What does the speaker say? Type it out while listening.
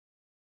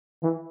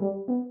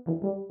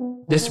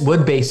this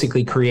would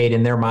basically create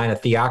in their mind a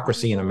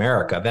theocracy in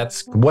America.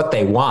 That's what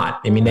they want.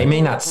 I mean, they may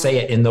not say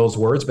it in those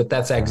words, but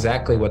that's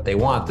exactly what they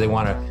want. They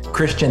want a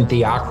Christian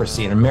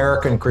theocracy, an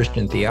American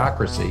Christian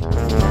theocracy.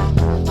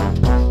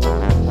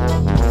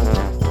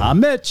 I'm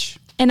Mitch.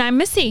 And I'm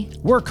Missy.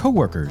 We're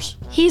co-workers.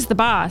 He's the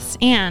boss,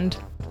 and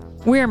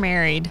we're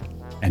married.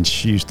 And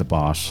she's the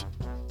boss.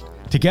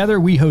 Together,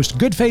 we host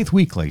Good Faith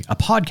Weekly, a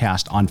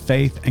podcast on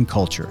faith and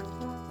culture.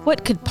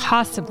 What could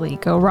possibly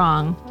go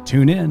wrong?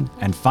 Tune in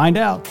and find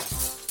out.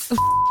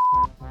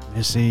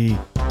 Missy.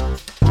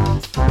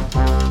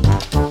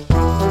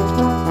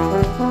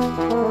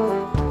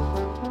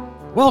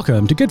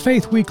 Welcome to Good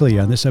Faith Weekly.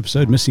 On this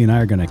episode, Missy and I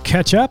are going to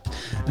catch up.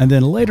 And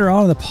then later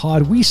on in the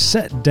pod, we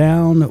sat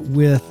down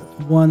with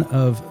one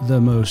of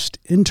the most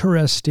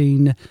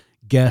interesting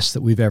guests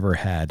that we've ever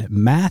had,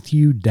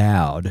 Matthew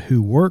Dowd,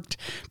 who worked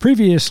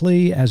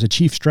previously as a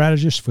chief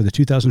strategist for the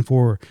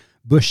 2004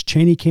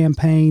 Bush-Cheney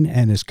campaign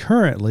and is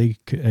currently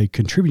a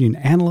contributing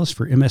analyst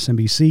for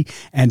MSNBC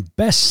and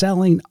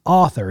best-selling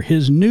author.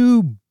 His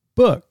new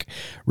book,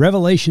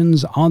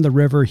 Revelations on the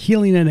River,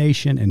 Healing a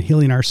Nation and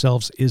Healing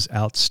Ourselves, is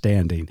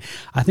outstanding.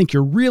 I think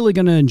you're really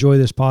going to enjoy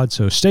this pod,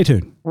 so stay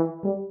tuned.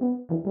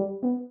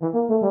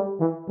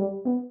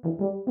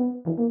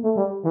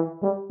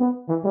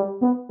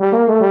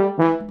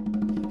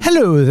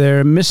 Hello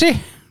there, Missy.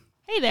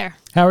 Hey there.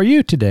 How are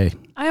you today?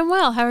 I'm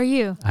well. How are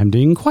you? I'm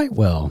doing quite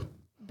well.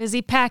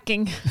 Busy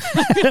packing.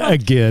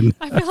 Again.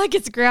 I feel like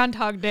it's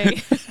Groundhog Day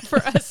for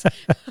us.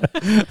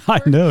 I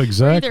know,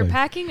 exactly. We're either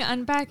packing,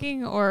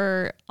 unpacking,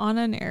 or on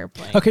an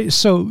airplane. Okay,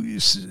 so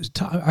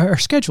our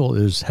schedule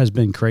has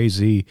been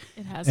crazy.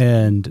 It has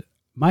and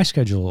my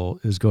schedule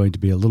is going to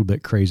be a little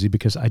bit crazy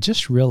because I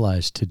just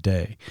realized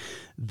today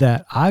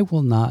that I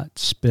will not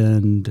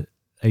spend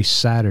a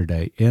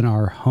Saturday in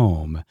our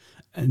home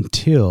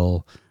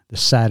until the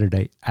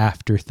Saturday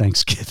after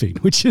Thanksgiving,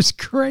 which is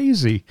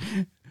crazy.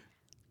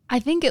 I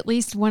think at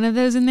least one of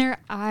those in there,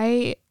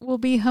 I will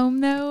be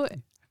home though.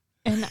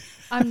 And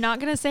I'm not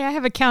going to say I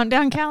have a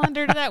countdown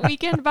calendar to that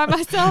weekend by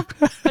myself,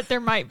 but there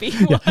might be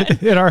one.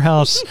 Yeah, in our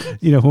house,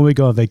 when we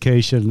go on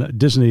vacation,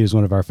 Disney is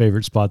one of our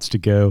favorite spots to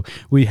go.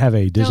 We have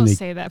a Disney. Don't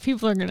say that.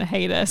 People are going to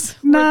hate us.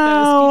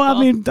 No, I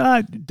mean,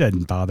 that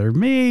doesn't bother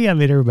me. I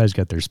mean, everybody's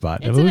got their spot.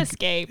 It's an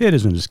escape. It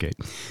is an escape.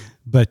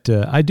 But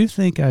I do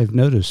think I've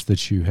noticed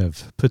that you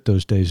have put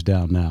those days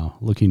down now,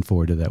 looking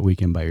forward to that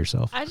weekend by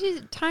yourself.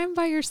 Time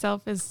by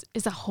yourself is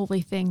a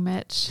holy thing,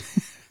 Mitch.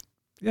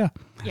 Yeah.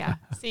 Yeah.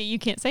 See, you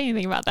can't say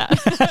anything about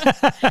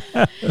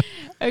that.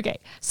 Okay.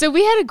 So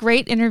we had a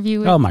great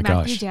interview with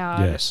Matthew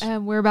Dowd. Yes.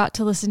 We're about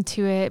to listen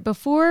to it.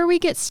 Before we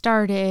get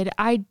started,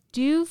 I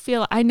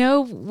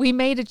know we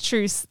made a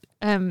truce,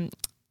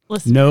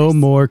 listeners. No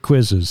more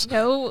quizzes.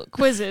 No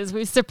quizzes.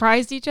 We've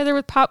surprised each other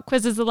with pop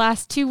quizzes the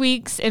last 2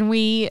 weeks, and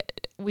we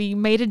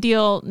made a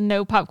deal,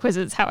 no pop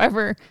quizzes.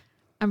 However,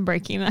 I'm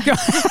breaking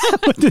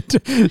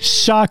that.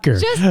 Shocker.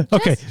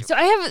 Okay. So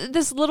I have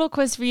this little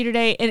quiz for you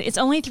today, and it's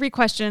only 3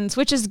 questions,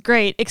 which is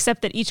great,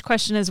 except that each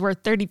question is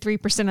worth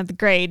 33% of the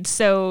grade.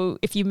 So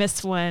if you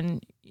miss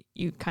one,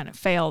 you kind of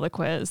fail the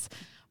quiz.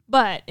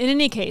 But in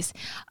any case,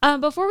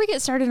 before we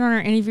get started on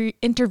our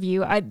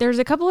interview, there's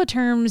a couple of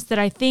terms that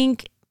I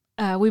think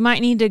we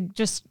might need to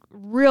just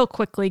real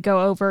quickly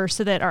go over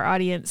so that our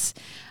audience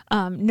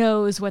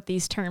knows what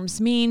these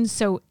terms mean.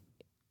 So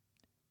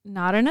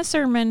not in a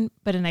sermon,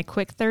 but in a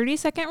quick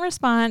 30-second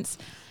response,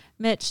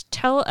 Mitch,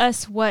 tell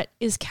us, what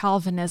is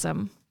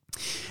Calvinism?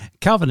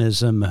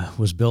 Calvinism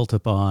was built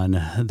upon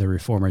the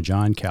reformer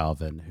John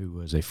Calvin, who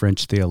was a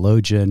French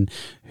theologian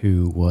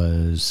who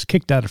was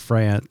kicked out of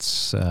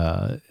France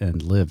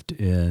and lived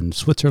in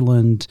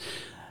Switzerland.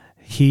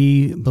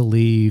 He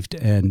believed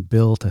and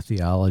built a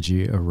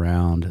theology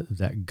around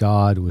that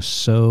God was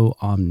so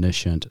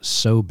omniscient,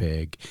 so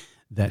big,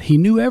 that he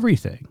knew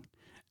everything.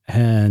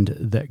 And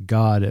that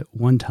God at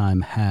one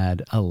time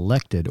had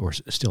elected, or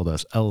still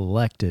does,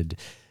 elected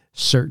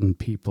certain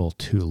people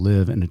to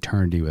live in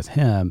eternity with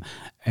him,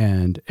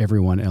 and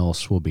everyone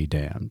else will be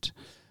damned.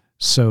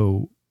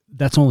 So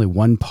that's only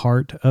one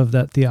part of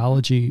that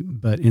theology,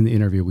 but in the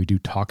interview we do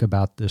talk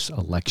about this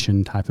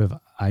election type of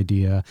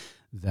idea,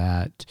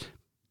 that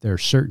there are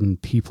certain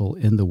people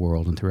in the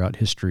world and throughout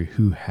history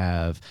who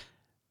have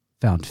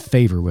found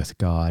favor with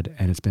God,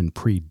 and it's been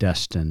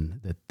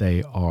predestined that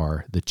they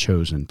are the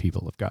chosen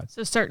people of God.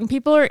 So certain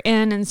people are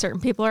in and certain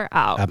people are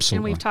out. Absolutely.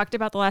 And we've talked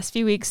about the last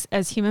few weeks,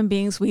 as human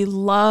beings, we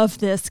love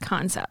this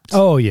concept.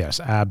 Oh, yes,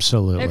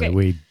 absolutely. Okay.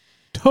 We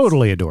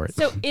totally adore it.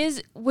 So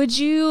would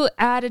you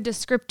add a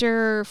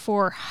descriptor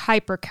for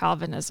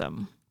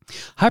hyper-Calvinism?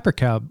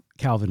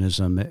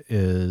 Hyper-Calvinism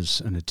is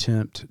an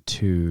attempt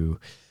to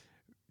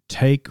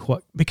take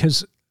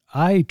because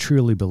I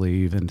truly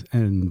believe,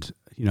 and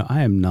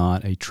I am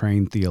not a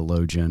trained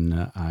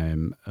theologian.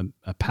 I'm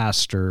a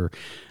pastor.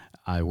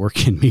 I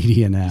work in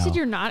media now. You said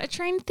you're not a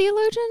trained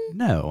theologian?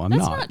 No, I'm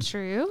That's not. That's not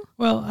true.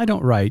 Well, I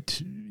don't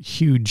write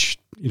huge,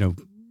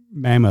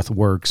 mammoth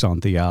works on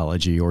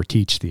theology or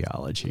teach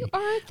theology. You are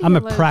a I'm a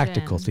theologian.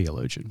 practical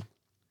theologian.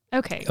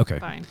 Okay. Okay.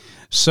 Fine.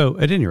 So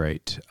at any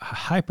rate,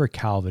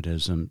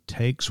 hyper-Calvinism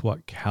takes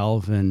what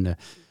Calvin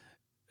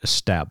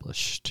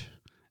established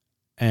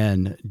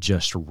and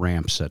just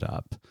ramps it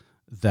up.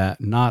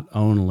 That not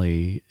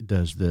only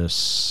does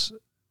this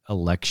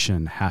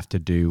election have to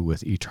do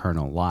with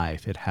eternal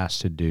life, it has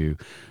to do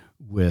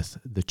with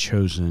the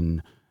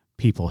chosen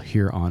people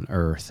here on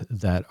earth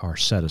that are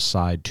set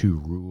aside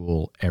to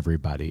rule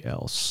everybody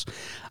else.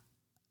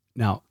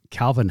 Now,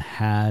 Calvin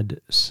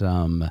had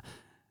some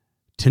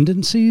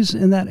tendencies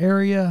in that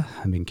area.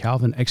 I mean,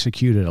 Calvin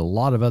executed a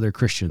lot of other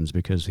Christians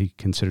because he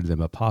considered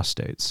them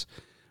apostates.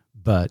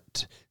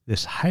 But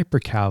this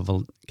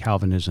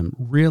hyper-Calvinism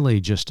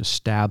really just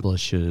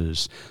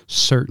establishes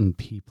certain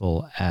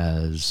people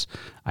as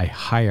a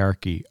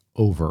hierarchy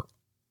over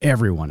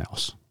everyone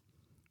else.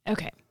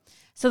 Okay.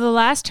 So the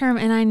last term,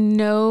 and I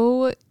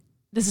know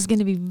this is going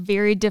to be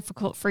very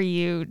difficult for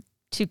you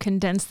to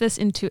condense this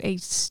into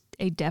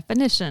a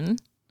definition,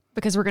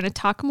 because we're going to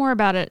talk more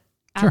about it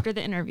after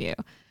the interview.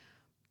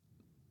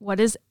 What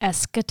is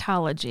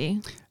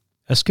eschatology?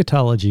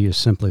 Eschatology is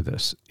simply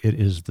this. It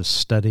is the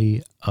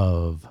study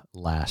of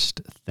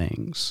last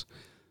things.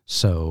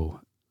 So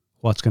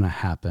what's going to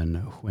happen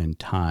when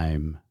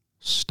time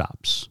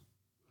stops?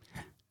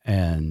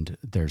 And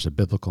there's a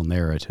biblical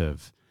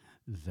narrative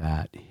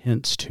that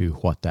hints to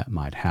what that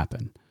might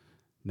happen.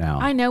 Now,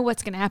 I know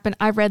what's going to happen.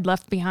 I read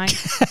Left Behind.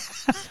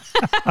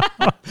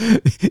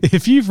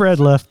 If you've read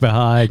Left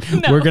Behind,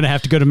 we're going to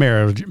have to go to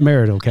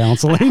marital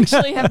counseling. I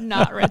actually have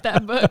not read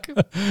that book.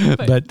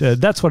 But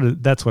that's what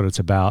it's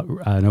about.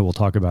 I know we'll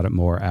talk about it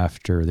more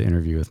after the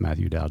interview with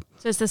Matthew Dowd.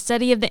 So it's the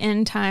study of the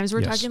end times.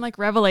 We're talking like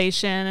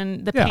Revelation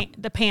and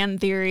the pan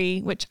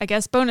theory, which I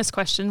guess bonus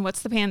question,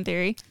 what's the pan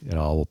theory? It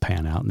all will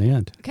pan out in the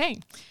end. Okay.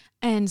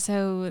 And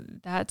so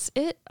that's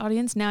it,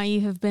 audience. Now you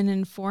have been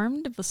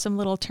informed of some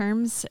little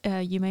terms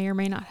you may or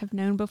may not have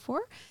known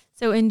before.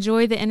 So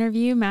enjoy the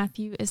interview.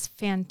 Matthew is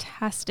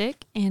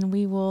fantastic, and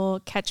we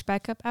will catch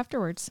back up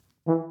afterwards.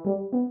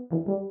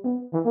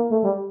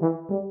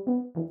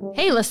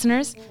 Hey,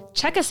 listeners,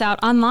 check us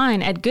out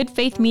online at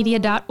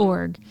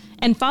goodfaithmedia.org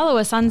and follow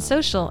us on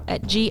social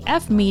at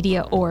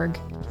gfmedia.org.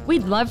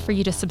 We'd love for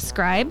you to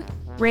subscribe,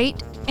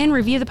 rate, and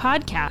review the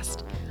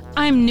podcast.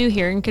 I'm new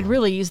here and could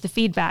really use the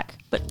feedback,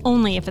 but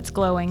only if it's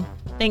glowing.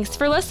 Thanks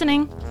for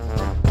listening.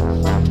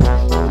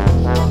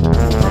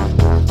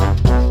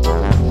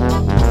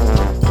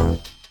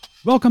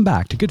 Welcome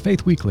back to Good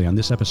Faith Weekly. On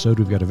this episode,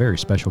 we've got a very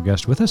special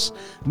guest with us.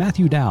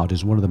 Matthew Dowd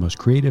is one of the most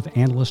creative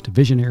analysts,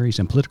 visionaries,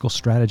 and political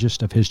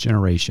strategists of his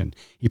generation.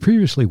 He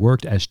previously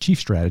worked as chief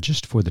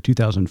strategist for the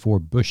 2004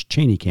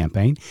 Bush-Cheney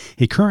campaign.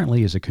 He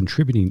currently is a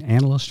contributing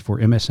analyst for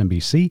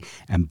MSNBC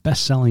and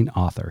best-selling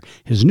author.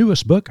 His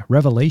newest book,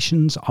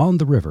 Revelations on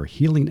the River,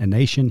 Healing a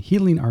Nation,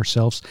 Healing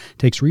Ourselves,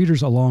 takes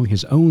readers along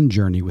his own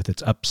journey with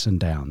its ups and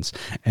downs.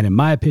 And in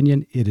my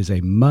opinion, it is a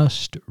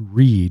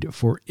must-read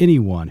for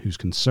anyone who's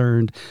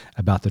concerned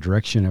about the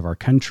direction of our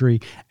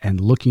country and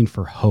looking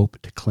for hope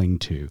to cling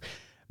to.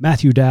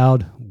 Matthew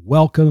Dowd,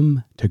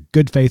 welcome to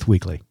Good Faith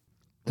Weekly.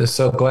 Just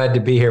so glad to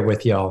be here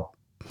with y'all.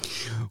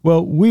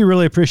 Well, we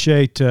really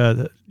appreciate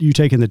you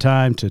taking the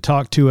time to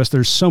talk to us.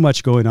 There's so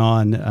much going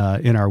on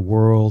in our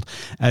world.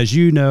 As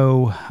you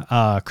know,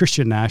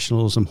 Christian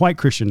nationalism, white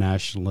Christian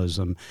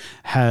nationalism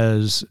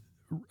has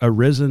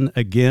arisen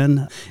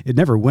again. It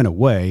never went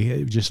away.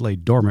 It just lay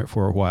dormant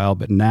for a while,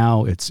 but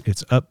now it's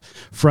up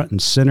front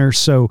and center.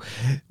 So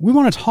we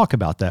want to talk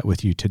about that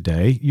with you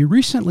today. You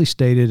recently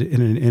stated in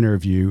an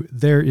interview,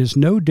 there is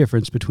no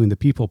difference between the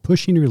people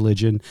pushing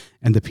religion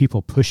and the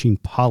people pushing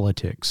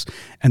politics,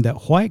 and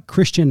that white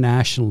Christian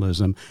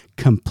nationalism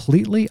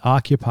completely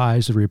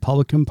occupies the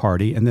Republican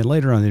Party. And then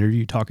later on in the interview,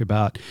 you talk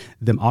about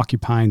them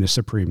occupying the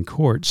Supreme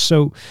Court.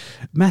 So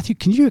Matthew,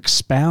 can you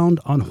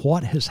expound on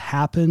what has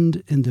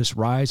happened in this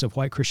rise of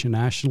white Christian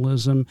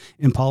nationalism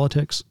in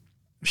politics?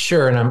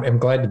 Sure, and I'm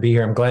glad to be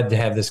here. I'm glad to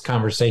have this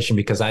conversation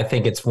because I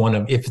think it's one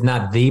of, if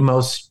not the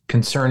most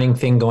concerning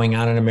thing going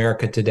on in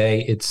America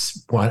today,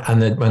 it's one on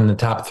the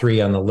top three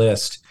on the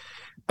list.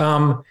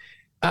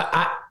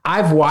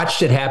 I've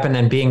watched it happen,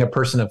 and being a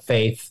person of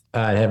faith,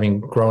 having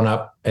grown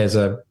up as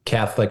a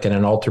Catholic and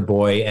an altar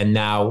boy, and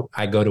now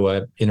I go to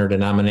an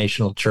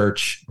interdenominational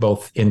church,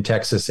 both in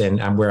Texas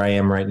and where I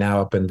am right now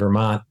up in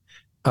Vermont.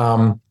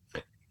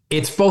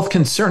 It's both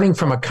concerning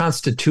from a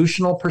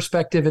constitutional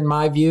perspective, in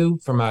my view,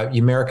 from a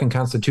American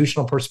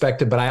constitutional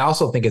perspective, but I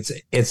also think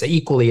it's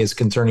equally as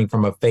concerning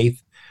from a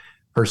faith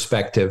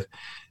perspective,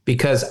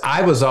 because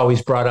I was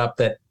always brought up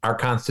that our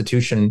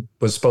Constitution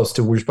was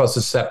we're supposed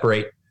to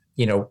separate,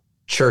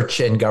 church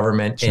and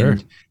government, sure,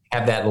 and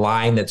have that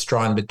line that's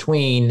drawn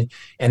between,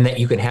 and that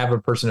you can have a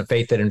person of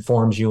faith that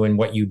informs you in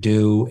what you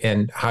do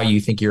and how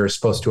you think you're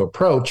supposed to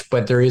approach,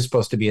 but there is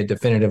supposed to be a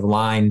definitive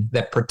line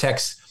that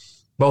protects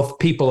both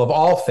people of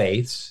all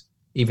faiths,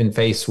 even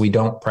faiths we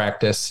don't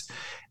practice,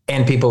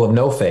 and people of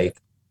no faith.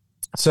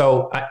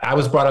 So I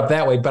was brought up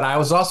that way, but I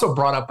was also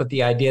brought up with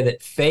the idea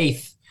that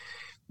faith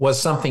was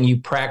something you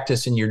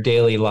practice in your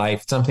daily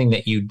life, something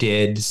that you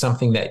did,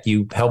 something that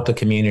you helped a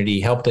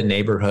community, helped a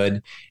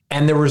neighborhood.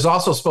 And there was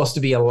also supposed to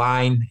be a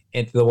line,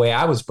 and the way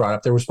I was brought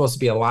up, there was supposed to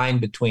be a line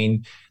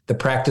between the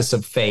practice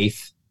of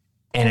faith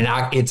and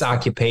its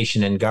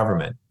occupation in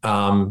government.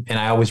 And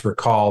I always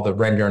recall the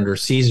render under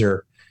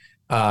Caesar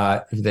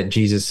that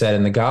Jesus said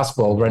in the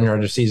gospel, render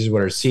unto Caesar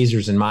what is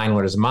Caesar's and mine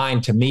what is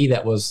mine. To me,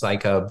 that was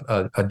like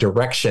a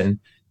direction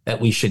that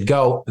we should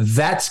go.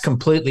 That's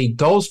completely,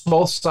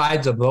 both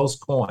sides of those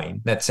coin,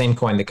 that same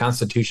coin, the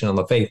Constitution and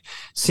the faith,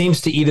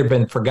 seems to either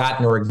been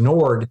forgotten or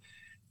ignored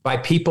by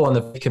people in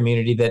the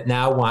community that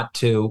now want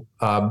to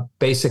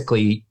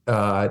basically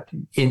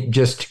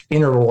just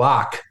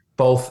interlock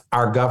both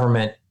our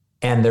government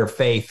and their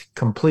faith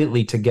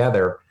completely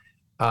together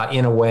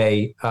in a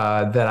way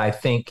that I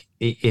think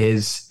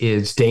is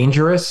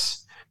dangerous.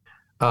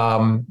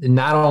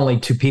 Not only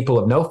to people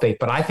of no faith,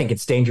 but I think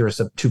it's dangerous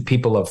to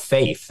people of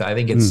faith. I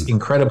think it's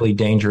incredibly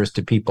dangerous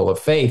to people of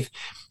faith.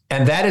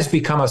 And that has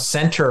become a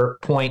center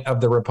point of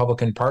the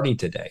Republican Party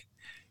today.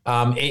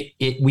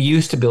 We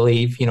used to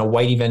believe,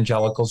 white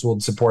evangelicals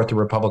would support the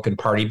Republican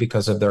Party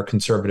because of their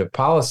conservative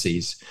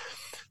policies.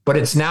 But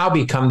it's now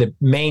become the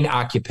main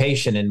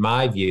occupation, in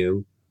my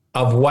view,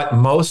 of what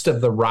most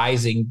of the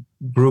rising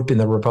group in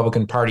the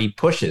Republican Party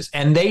pushes.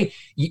 And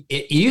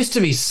it used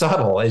to be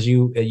subtle, as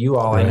you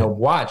all right. I know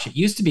watch. It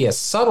used to be a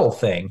subtle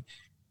thing.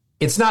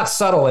 It's not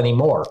subtle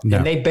anymore. No.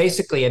 And they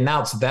basically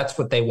announced that's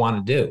what they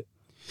want to do.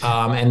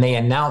 And they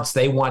announced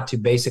they want to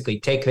basically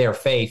take their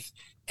faith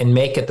and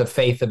make it the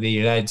faith of the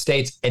United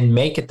States and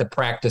make it the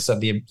practice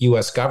of the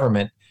U.S.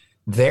 government,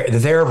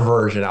 their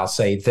version, I'll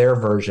say, their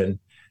version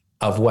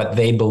of what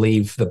they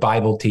believe the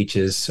Bible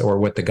teaches or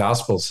what the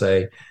Gospels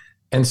say.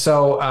 And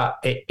so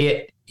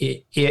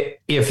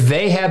if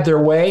they had their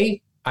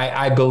way,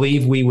 I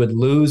believe we would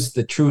lose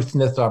the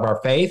truthness of our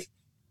faith,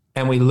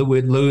 and we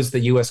would lose the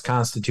U.S.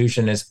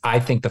 Constitution as I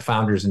think the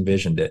founders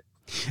envisioned it.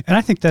 And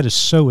I think that is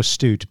so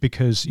astute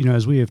because,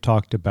 as we have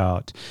talked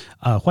about,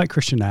 white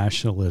Christian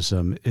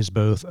nationalism is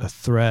both a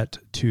threat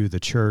to the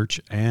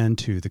church and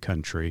to the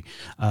country,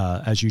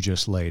 as you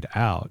just laid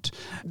out.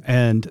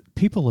 And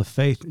people of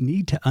faith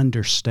need to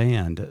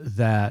understand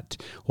that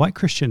white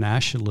Christian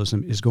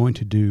nationalism is going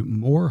to do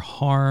more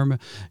harm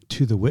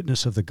to the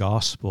witness of the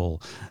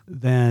gospel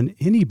than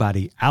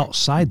anybody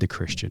outside the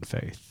Christian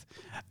faith.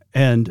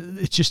 And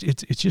it's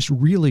just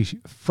really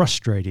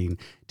frustrating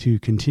to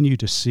continue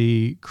to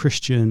see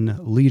Christian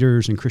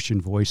leaders and Christian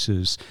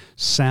voices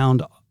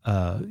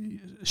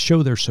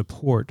show their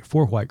support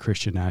for white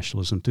Christian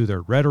nationalism through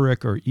their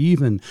rhetoric or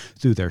even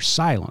through their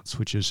silence,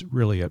 which is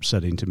really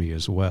upsetting to me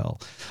as well.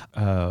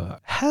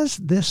 Has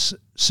this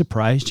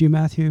surprised you,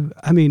 Matthew?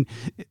 I mean,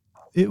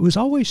 it was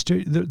always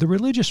the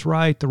religious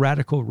right, the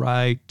radical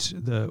right,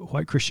 the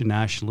white Christian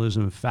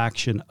nationalism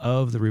faction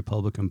of the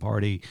Republican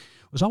Party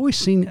was always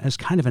seen as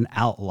kind of an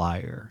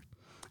outlier.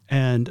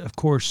 And of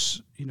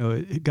course,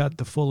 it got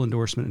the full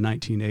endorsement in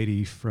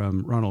 1980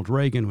 from Ronald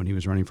Reagan when he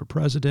was running for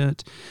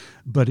president,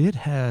 but it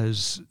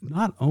has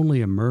not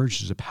only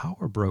emerged as a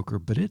power broker,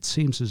 but it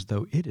seems as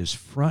though it is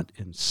front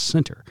and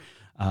center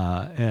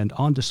and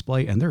on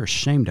display, and they're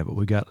ashamed of it.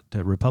 We got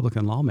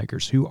Republican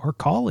lawmakers who are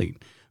calling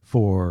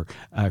for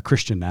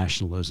Christian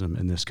nationalism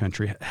in this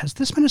country. Has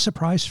this been a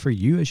surprise for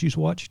you as you've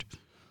watched?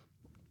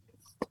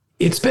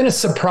 It's been a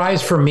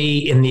surprise for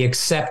me in the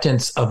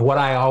acceptance of what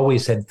I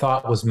always had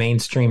thought was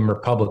mainstream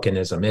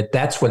Republicanism.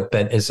 That's what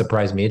has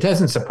surprised me. It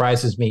doesn't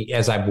surprise me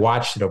as I've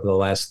watched it over the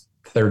last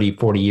 30,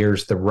 40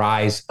 years, the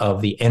rise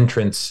of the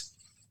entrance,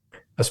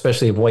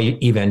 especially of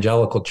white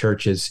evangelical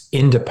churches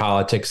into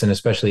politics and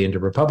especially into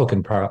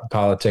Republican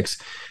politics.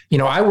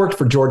 I worked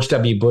for George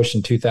W. Bush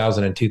in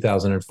 2000 and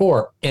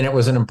 2004, and it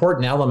was an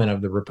important element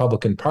of the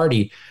Republican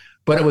Party.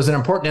 But it was an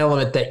important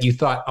element that you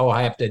thought,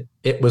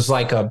 it was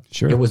like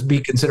it was be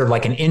considered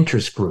like an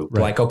interest group.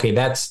 Right. Like, okay,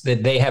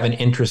 they have an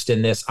interest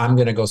in this. I'm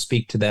going to go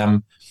speak to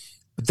them.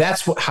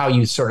 That's how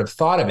you sort of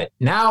thought of it.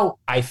 Now,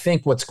 I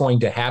think what's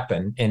going to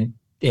happen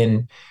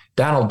in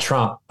Donald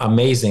Trump,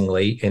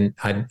 amazingly, and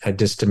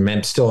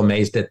I'm still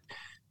amazed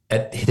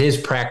at his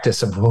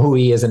practice of who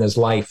he is in his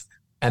life.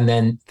 And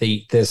then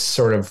this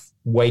sort of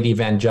white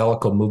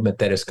evangelical movement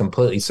that has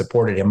completely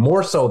supported him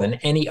more so than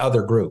any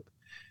other group.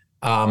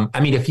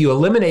 If you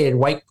eliminated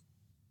white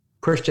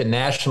Christian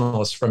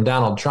nationalists from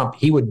Donald Trump,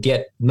 he would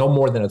get no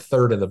more than a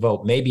third of the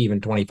vote, maybe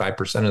even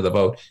 25% of the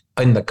vote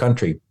in the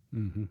country.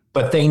 Mm-hmm.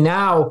 But they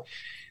now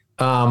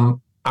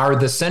are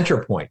the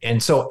center point.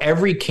 And so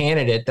every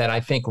candidate that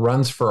I think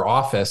runs for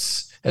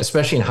office,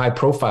 especially in high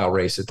profile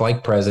races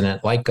like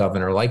president, like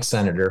governor, like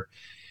senator,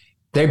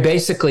 they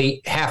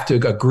basically have to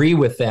agree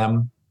with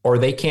them or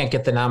they can't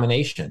get the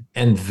nomination.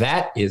 And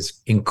that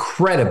is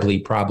incredibly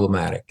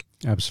problematic.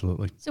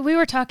 Absolutely. So we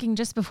were talking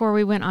just before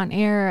we went on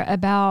air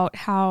about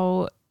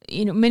how,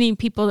 many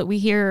people that we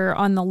hear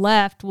on the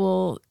left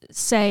will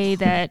say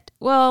that,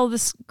 well,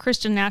 this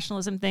Christian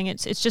nationalism thing,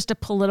 it's just a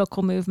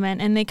political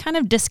movement. And they kind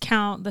of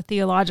discount the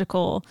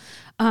theological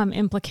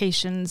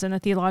implications and the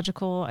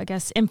theological,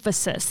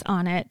 emphasis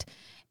on it.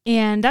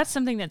 And that's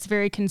something that's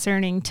very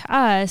concerning to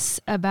us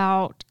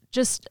about,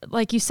 just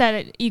like you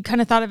said, you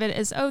kind of thought of it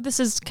as, oh, this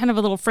is kind of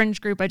a little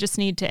fringe group I just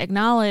need to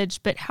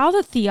acknowledge, but how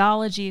the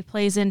theology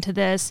plays into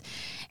this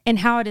and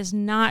how it is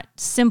not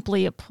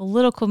simply a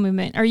political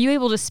movement. Are you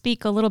able to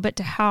speak a little bit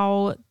to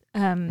how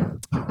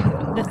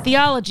the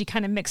theology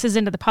kind of mixes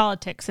into the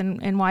politics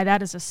and why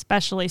that is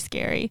especially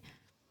scary?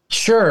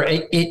 Sure.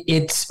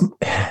 It's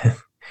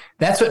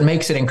that's what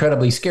makes it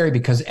incredibly scary,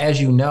 because,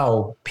 as you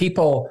know,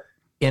 people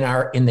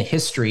in the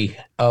history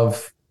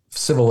of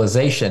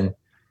civilization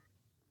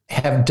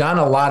have done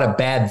a lot of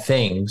bad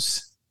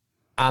things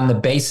on the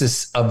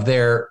basis of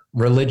their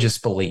religious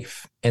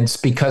belief. And it's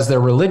because their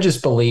religious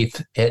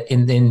belief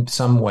in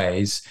some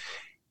ways,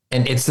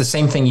 and it's the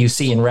same thing you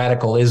see in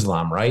radical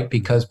Islam, right?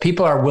 Because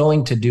people are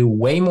willing to do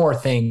way more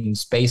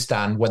things based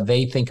on what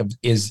they think of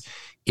is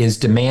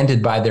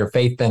demanded by their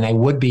faith than they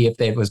would be if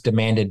it was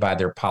demanded by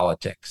their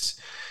politics.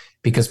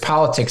 Because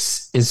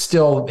politics is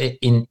still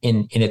in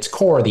its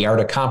core the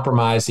art of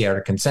compromise, the art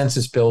of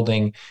consensus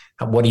building.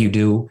 What do you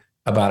do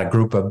about a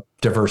group of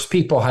diverse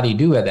people? How do you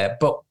do that?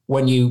 But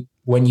when you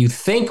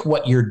think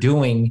what you're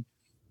doing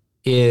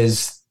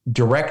is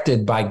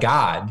directed by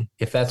God,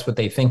 if that's what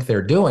they think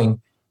they're doing,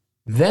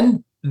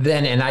 then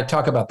and I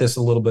talk about this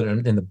a little bit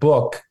in the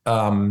book,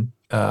 but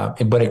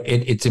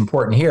it's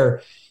important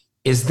here,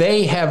 is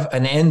they have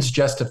an ends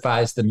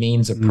justifies the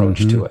means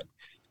approach to it.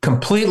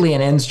 Completely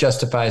an ends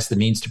justifies the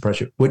means to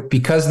approach it,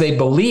 because they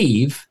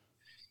believe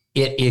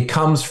it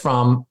comes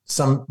from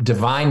some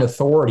divine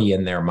authority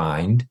in their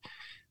mind.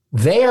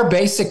 They are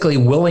basically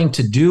willing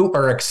to do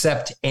or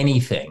accept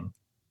anything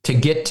to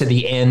get to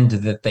the end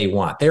that they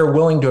want. They're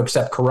willing to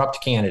accept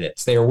corrupt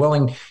candidates. They are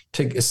willing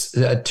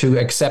to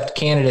accept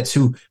candidates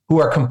who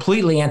are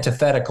completely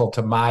antithetical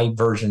to my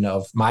version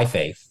of my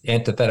faith,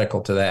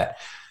 antithetical to that.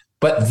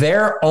 But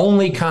their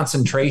only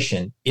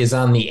concentration is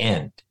on the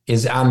end.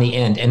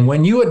 And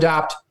when you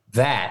adopt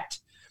that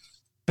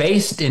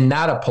based in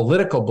not a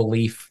political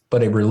belief,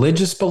 but a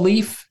religious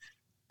belief,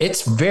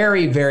 it's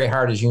very, very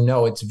hard. As you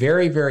know, it's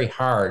very, very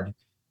hard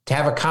to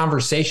have a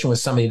conversation with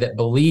somebody that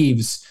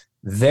believes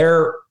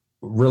their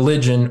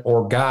religion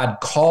or God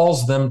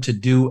calls them to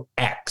do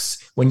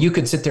X, when you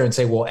could sit there and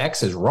say, well,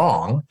 X is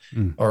wrong,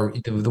 or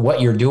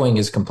what you're doing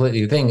is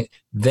completely the thing.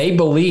 They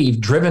believe,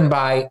 driven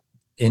by,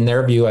 in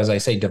their view, as I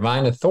say,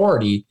 divine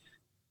authority,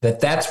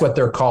 that's what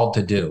they're called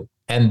to do.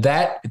 And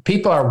that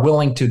people are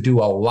willing to do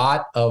a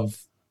lot of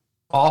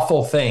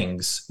awful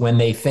things when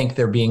they think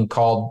they're being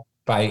called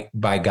by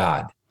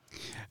God.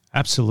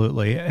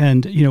 Absolutely.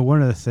 And,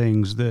 one of the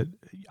things that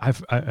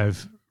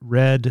I've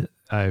read,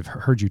 I've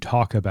heard you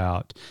talk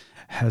about,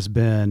 has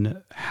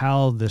been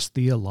how this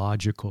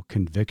theological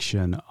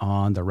conviction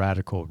on the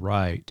radical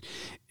right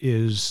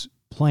is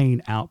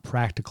playing out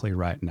practically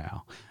right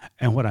now.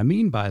 And what I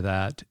mean by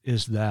that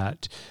is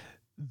that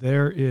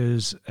there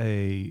is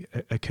a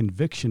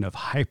conviction of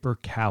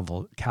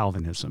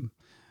hyper-Calvinism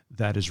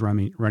that is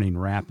running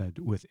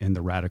rapid within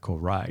the radical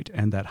right.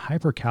 And that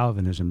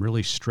hyper-Calvinism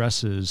really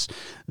stresses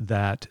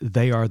that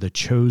they are the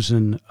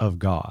chosen of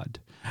God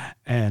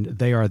and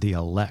they are the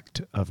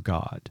elect of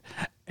God.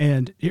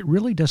 And it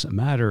really doesn't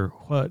matter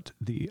what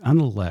the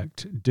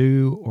unelect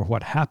do or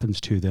what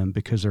happens to them,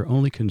 because they're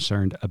only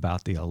concerned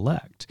about the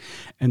elect.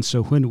 And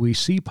so when we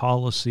see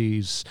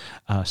policies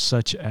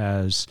such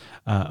as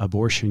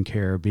abortion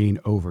care being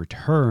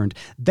overturned,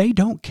 they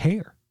don't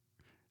care.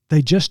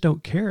 They just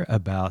don't care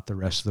about the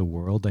rest of the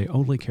world. They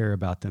only care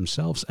about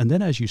themselves. And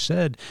then, as you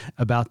said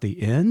about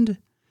the end,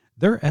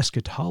 their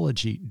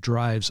eschatology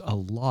drives a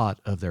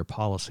lot of their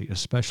policy,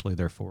 especially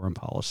their foreign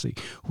policy,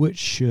 which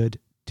should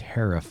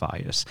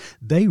terrify us.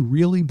 They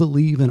really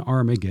believe in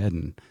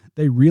Armageddon.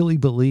 They really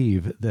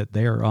believe that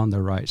they are on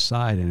the right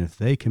side. And if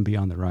they can be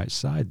on the right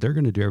side, they're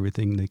going to do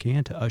everything they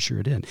can to usher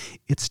it in.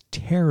 It's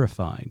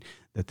terrifying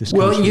that this.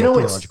 Well, you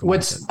know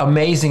what's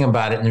amazing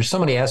about it, and there's so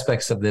many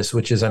aspects of this,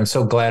 which is I'm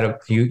so glad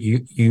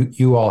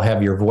you all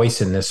have your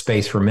voice in this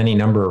space for many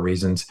number of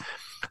reasons.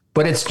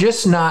 But it's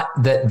just not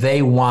that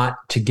they want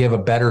to give a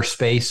better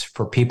space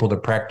for people to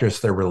practice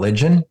their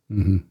religion.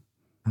 Mm-hmm.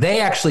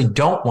 They actually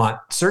don't want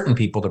certain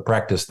people to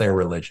practice their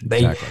religion.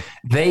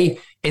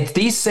 It's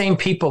these same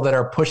people that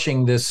are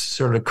pushing this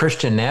sort of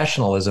Christian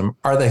nationalism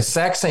are the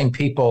exact same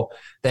people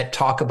that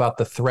talk about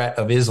the threat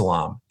of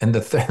Islam, and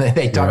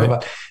they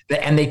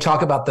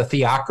talk about the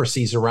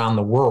theocracies around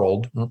the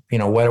world,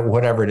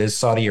 whatever it is,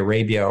 Saudi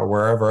Arabia or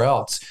wherever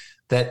else,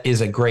 that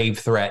is a grave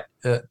threat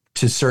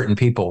to certain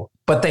people.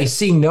 But they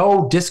see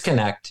no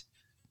disconnect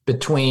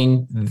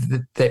between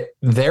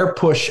their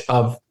push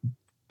of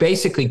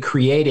basically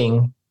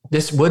creating,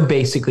 this would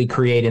basically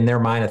create in their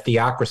mind a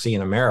theocracy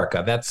in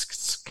America.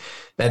 That's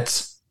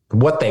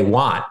what they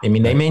want. I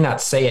mean, they may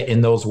not say it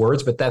in those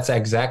words, but that's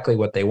exactly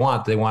what they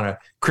want. They want a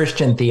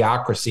Christian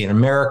theocracy, an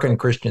American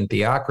Christian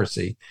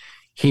theocracy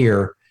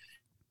here.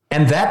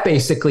 And that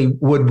basically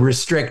would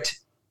restrict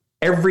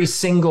every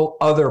single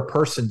other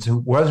person who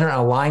wasn't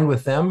aligned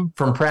with them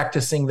from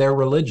practicing their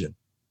religion.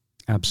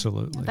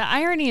 Absolutely. The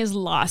irony is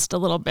lost a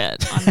little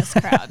bit on this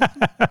crowd.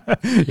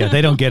 Yeah,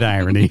 they don't get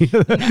irony.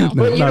 No.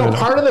 But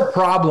part of the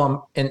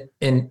problem, and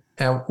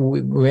maybe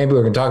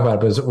we're going to talk about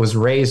it, but it was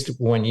raised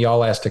when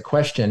y'all asked a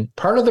question.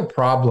 Part of the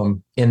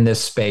problem in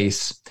this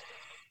space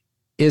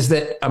is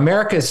that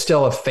America is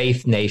still a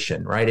faith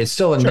nation, right? It's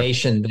still a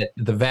nation that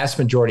the vast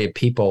majority of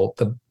people,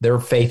 their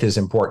faith is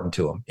important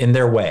to them in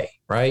their way,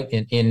 right?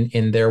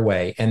 In their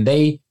way, and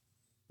they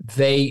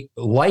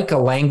like a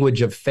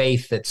language of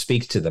faith that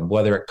speaks to them,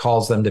 whether it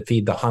calls them to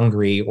feed the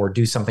hungry or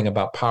do something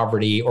about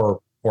poverty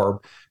or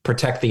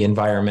protect the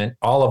environment,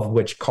 all of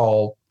which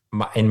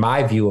in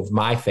my view of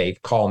my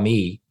faith, call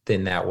me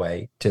in that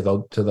way to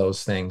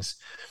those things.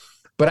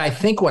 But I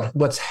think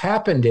what's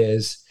happened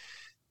is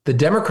the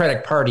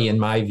Democratic Party, in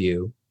my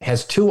view,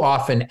 has too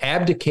often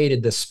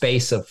abdicated the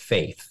space of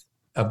faith,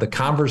 of the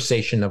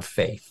conversation of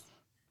faith.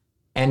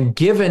 And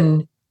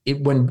given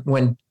it,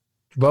 when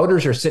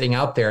voters are sitting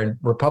out there and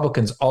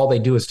Republicans, all they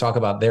do is talk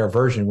about their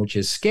version, which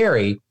is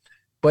scary.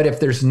 But if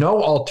there's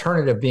no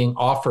alternative being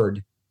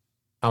offered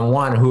on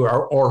one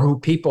who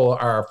people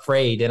are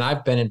afraid, and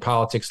I've been in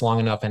politics long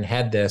enough and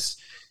had this,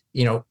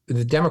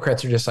 the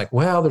Democrats are just like,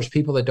 well, there's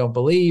people that don't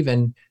believe.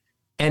 And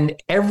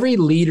every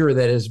leader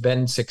that has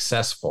been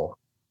successful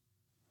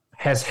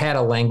has had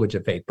a language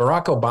of faith.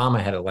 Barack Obama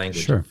had a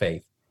language of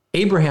faith.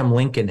 Abraham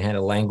Lincoln had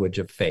a language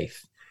of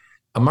faith.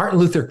 Martin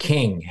Luther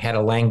King had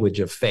a language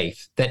of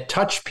faith that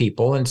touched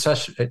people, and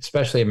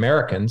especially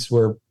Americans,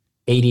 where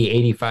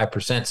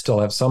 85% still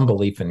have some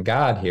belief in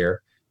God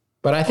here.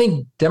 But I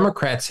think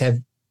Democrats have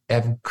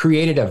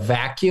created a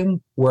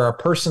vacuum where a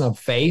person of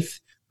faith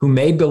who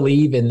may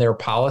believe in their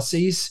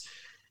policies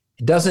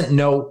doesn't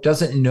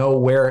know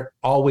where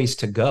always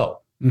to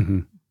go. Mm-hmm.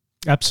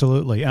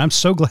 Absolutely. And I'm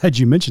so glad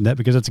you mentioned that,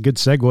 because it's a good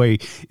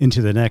segue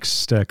into the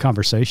next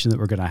conversation that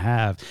we're going to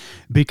have,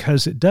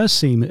 because it does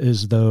seem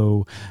as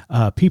though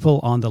people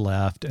on the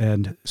left,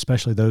 and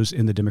especially those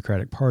in the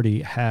Democratic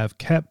Party, have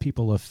kept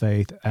people of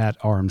faith at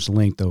arm's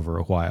length over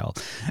a while.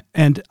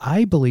 And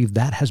I believe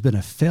that has been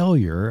a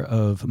failure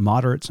of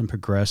moderates and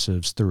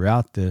progressives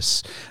throughout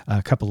this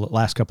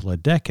last couple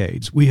of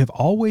decades. We have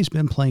always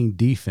been playing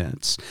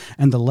defense,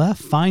 and the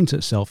left finds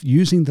itself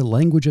using the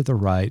language of the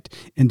right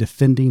in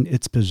defending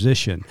its position.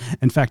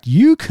 In fact,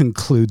 you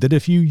conclude that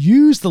if you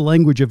use the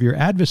language of your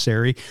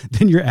adversary,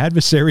 then your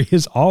adversary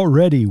has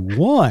already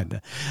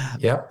won.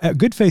 Yep. At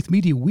Good Faith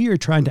Media, we are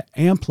trying to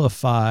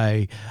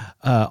amplify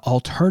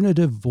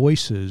alternative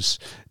voices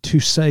to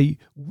say,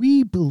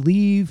 we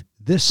believe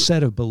this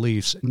set of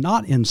beliefs,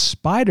 not in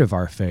spite of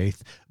our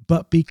faith,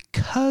 but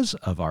because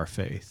of our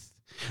faith.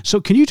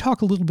 So can you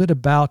talk a little bit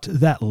about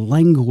that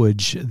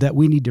language that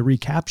we need to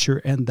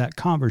recapture and that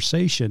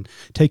conversation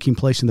taking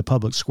place in the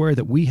public square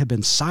that we have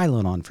been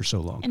silent on for so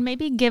long? And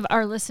maybe give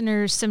our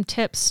listeners some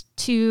tips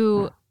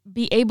to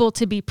be able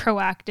to be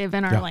proactive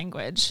in our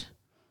language.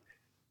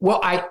 Well,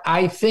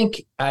 I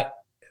think,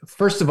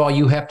 first of all,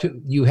 you have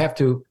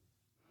to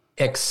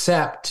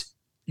accept,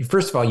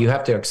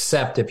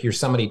 if you're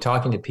somebody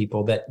talking to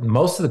people, that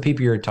most of the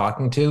people you're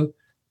talking to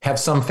have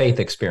some faith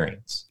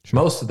experience. Sure.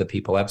 Most of the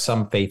people have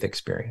some faith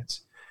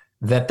experience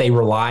that they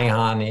rely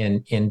on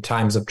in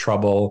times of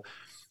trouble,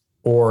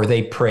 or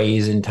they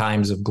praise in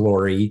times of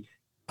glory.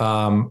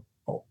 So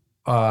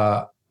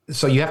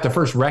you have to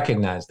first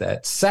recognize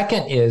that.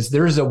 Second is,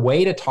 there's a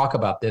way to talk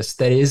about this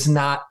that is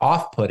not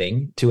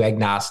off-putting to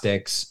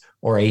agnostics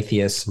or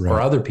atheists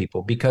or other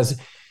people, because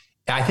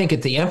I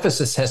think the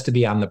emphasis has to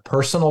be on the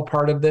personal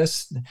part of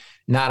this,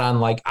 not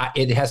on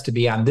it has to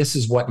be on, this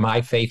is what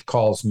my faith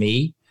calls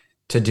me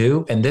to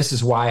do, and this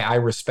is why I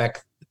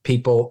respect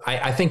people.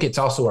 I think it's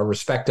also a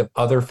respect of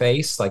other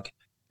faiths, like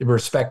the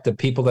respect of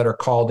people that are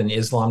called in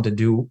Islam to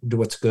do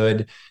what's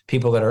good,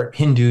 people that are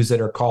Hindus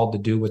that are called to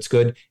do what's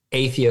good,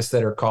 atheists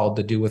that are called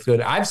to do what's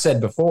good. I've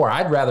said before,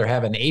 I'd rather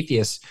have an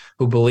atheist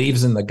who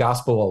believes in the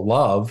gospel of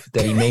love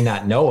that he may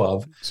not know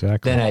of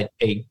than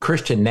a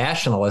Christian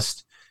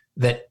nationalist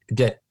that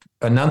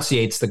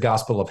enunciates the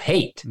gospel of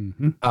hate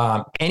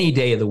any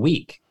day of the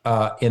week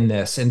in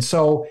this. And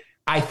so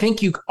I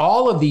think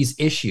all of these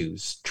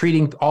issues,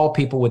 treating all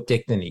people with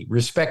dignity,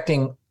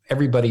 respecting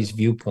everybody's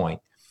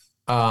viewpoint,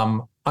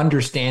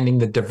 understanding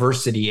the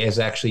diversity as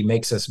actually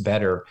makes us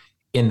better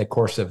in the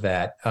course of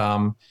that.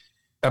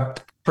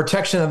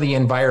 Protection of the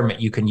environment,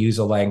 you can use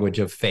a language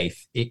of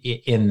faith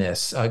in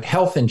this.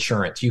 Health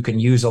insurance, you can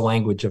use a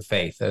language of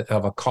faith,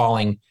 of a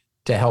calling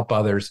to help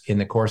others in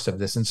the course of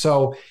this. And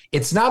so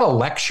it's not a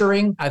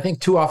lecturing. I think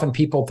too often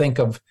people think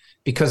of,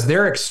 because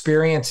their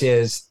experience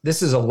is,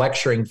 this is a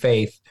lecturing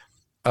faith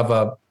of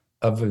a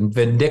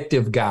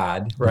vindictive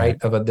God, right?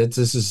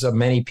 This is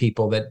many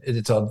people that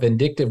it's a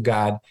vindictive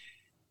God.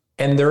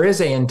 And there is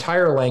an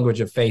entire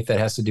language of faith that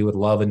has to do with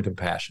love and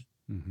compassion.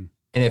 Mm-hmm.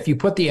 And if you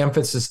put the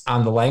emphasis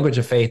on the language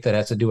of faith that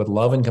has to do with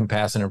love and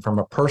compassion, and from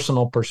a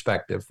personal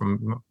perspective,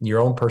 from your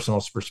own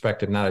personal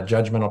perspective, not a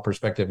judgmental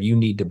perspective, you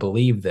need to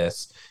believe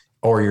this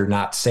or you're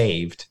not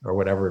saved, or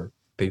whatever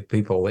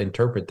people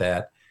interpret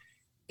that.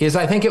 is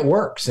I think it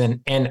works.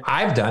 And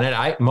I've done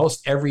it.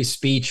 Most every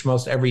speech,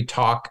 most every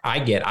talk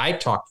I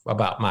talk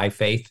about my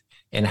faith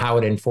and how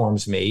it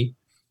informs me.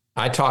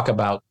 I talk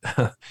about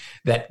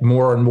that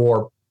more and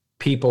more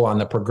people on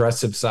the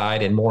progressive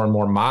side and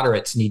more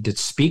moderates need to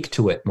speak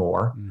to it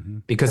more,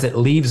 because it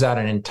leaves out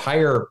an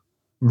entire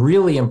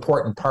really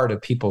important part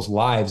of people's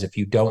lives if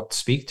you don't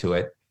speak to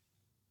it.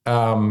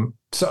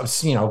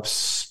 Social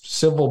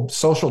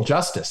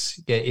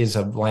justice is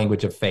a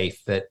language of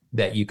faith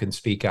that you can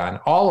speak on,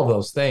 all of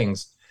those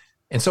things.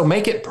 And so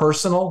make it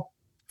personal.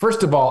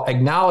 First of all,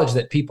 acknowledge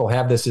that people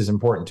have this is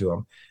important to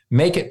them.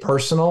 Make it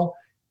personal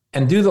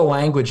and do the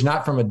language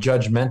not from a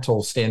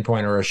judgmental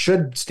standpoint or a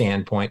should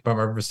standpoint, but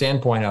from a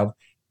standpoint of,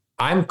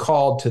 I'm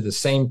called to the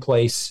same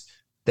place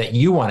that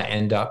you want to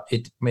end up.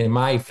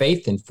 My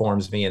faith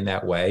informs me in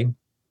that way.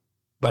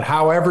 But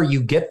however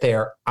you get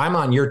there, I'm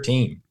on your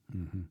team.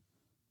 Mm-hmm.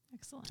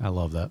 Excellent. I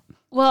love that.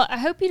 Well, I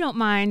hope you don't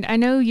mind. I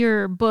know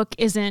your book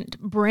isn't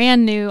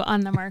brand new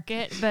on the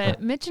market,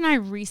 but Mitch and I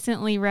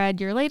recently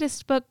read your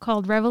latest book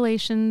called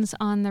Revelations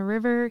on the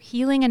River,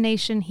 Healing a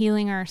Nation,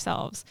 Healing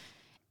Ourselves.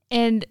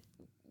 And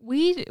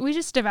we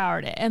just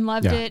devoured it and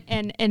loved it.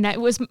 And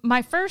it was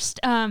my first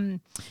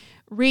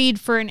read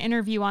for an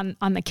interview on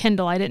the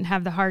Kindle. I didn't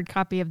have the hard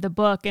copy of the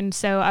book. And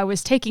so I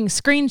was taking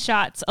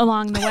screenshots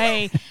along the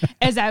way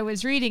as I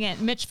was reading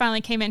it. Mitch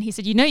finally came in. He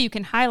said, you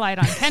can highlight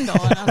on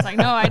Kindle. And I was like,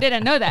 no, I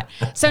didn't know that.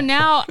 So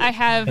now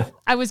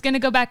I was going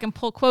to go back and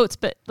pull quotes,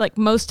 but like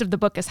most of the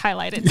book is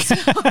highlighted.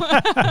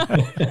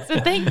 So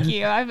thank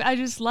you. I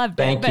just loved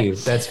it. Thank you.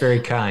 That's very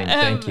kind.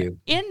 Thank you.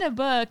 In the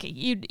book,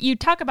 you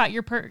talk about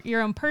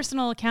your own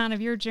personal account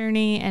of your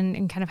journey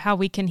and kind of how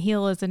we can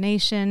heal as a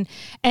nation.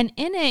 And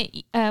in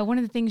it, one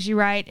of the things you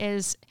write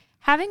is,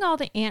 having all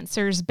the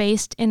answers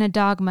based in a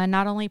dogma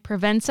not only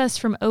prevents us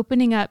from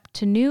opening up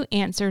to new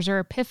answers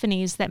or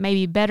epiphanies that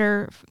may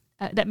better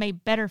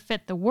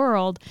fit the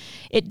world,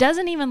 it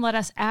doesn't even let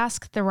us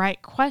ask the right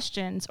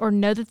questions or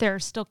know that there are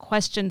still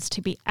questions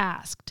to be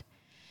asked.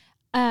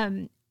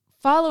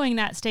 Following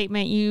that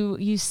statement,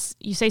 you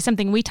say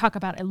something we talk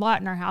about a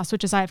lot in our house,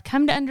 which is, I've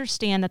come to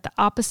understand that the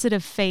opposite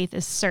of faith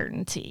is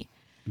certainty.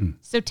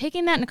 So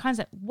taking that into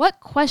concept, what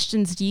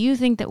questions do you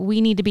think that we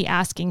need to be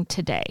asking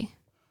today?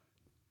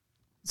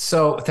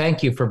 So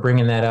thank you for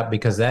bringing that up,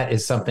 because that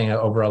is something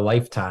over a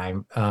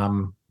lifetime.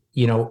 I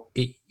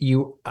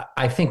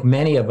think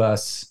many of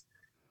us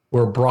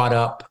were brought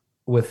up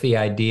with the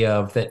idea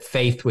of that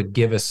faith would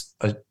give us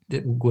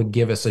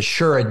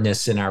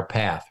assuredness in our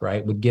path,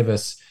 right? Would give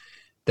us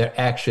the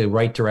actually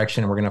right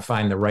direction, and we're going to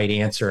find the right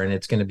answer, and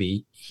it's going to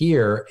be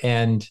here.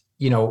 And,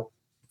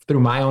 through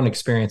my own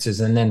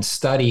experiences and then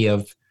study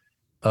of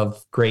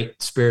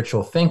great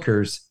spiritual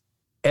thinkers,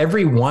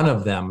 every one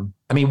of them,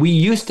 we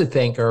used to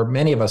think, or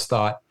many of us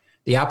thought,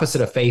 the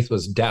opposite of faith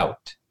was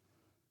doubt.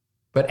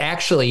 But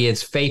actually,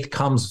 it's faith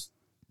comes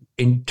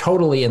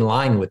totally in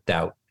line with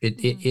doubt.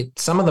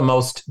 Some of the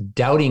most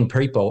doubting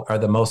people are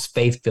the most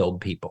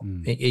faith-filled people.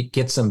 It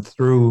gets them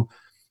through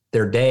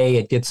their day.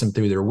 It gets them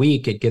through their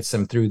week. It gets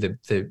them through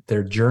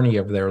their journey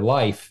of their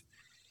life.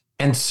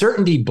 And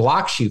certainty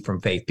blocks you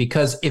from faith,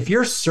 because if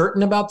you're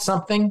certain about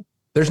something,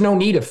 there's no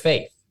need of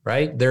faith,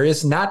 right? There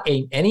is not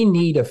any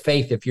need of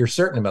faith if you're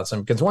certain about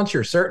something, because once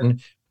you're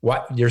certain,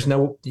 there's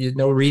no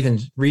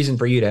reason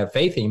for you to have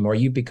faith anymore.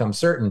 You become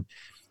certain.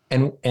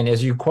 And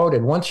as you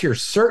quoted, once you're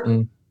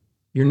certain,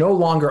 you're no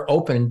longer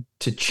open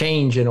to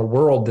change in a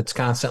world that's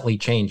constantly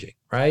changing,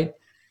 right?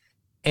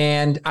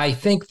 And I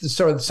think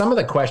some of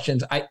the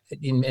questions,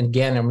 and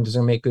again, I'm just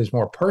going to make this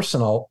more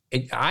personal.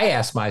 I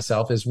ask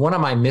myself is, what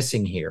am I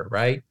missing here,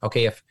 right?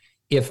 Okay,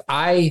 if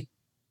I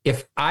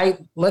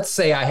let's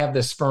say I have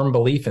this firm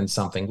belief in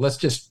something, let's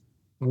just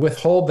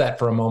withhold that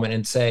for a moment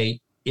and say,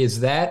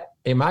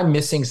 am I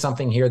missing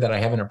something here that I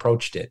haven't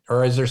approached it?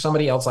 Or is there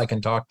somebody else I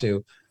can talk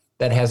to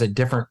that has a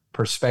different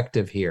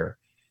perspective here?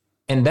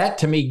 And that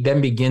to me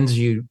then begins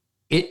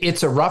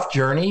it's a rough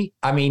journey.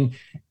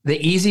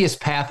 The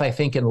easiest path I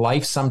think in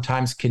life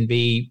sometimes can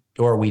be,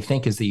 or we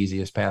think is the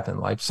easiest path in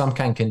life,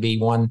 sometimes can be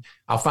one,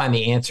 I'll find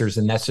the answers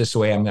and that's just the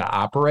way I'm going to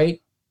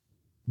operate.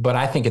 But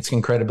I think it's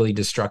incredibly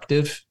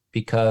destructive,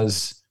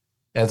 because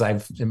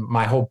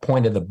my whole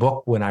point of the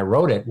book when I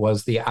wrote it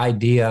was the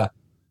idea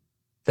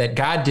that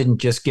God didn't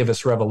just give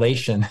us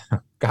revelation.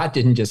 God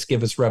didn't just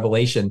give us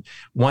revelation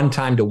one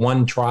time to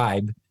one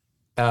tribe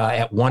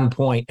at one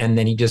point, and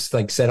then he just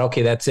said,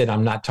 okay, that's it.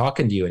 I'm not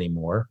talking to you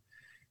anymore.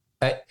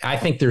 I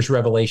think there's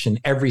revelation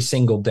every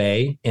single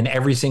day in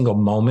every single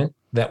moment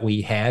that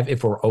we have,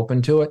 if we're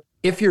open to it.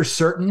 If you're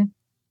certain,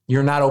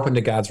 you're not open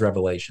to God's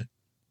revelation.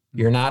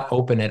 You're not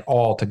open at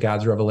all to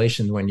God's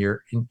revelation when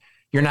you're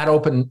not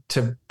open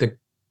to the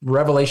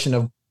revelation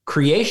of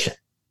creation,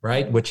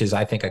 right? Which is,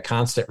 I think, a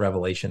constant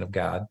revelation of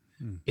God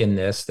in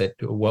this, that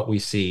what we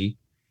see.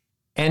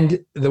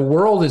 And the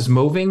world is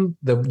moving.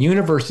 The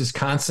universe is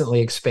constantly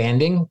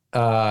expanding.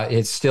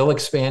 It's still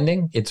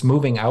expanding. It's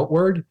moving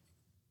outward.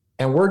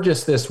 And we're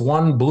just this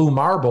one blue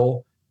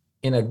marble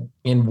in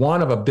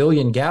one of a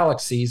billion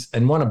galaxies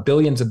and one of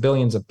billions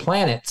of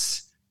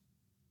planets.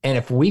 And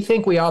if we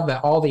think we have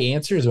all the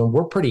answers, then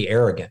we're pretty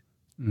arrogant.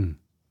 Mm.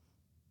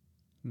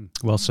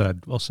 Well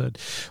said. Well said.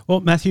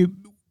 Well, Matthew,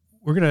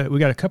 we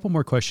got a couple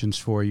more questions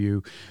for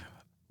you.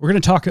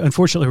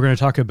 Unfortunately, we're going to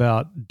talk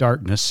about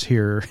darkness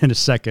here in a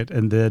second,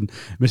 and then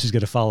Missy's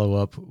going to follow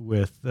up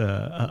with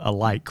a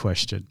light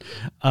question.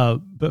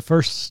 But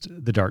first,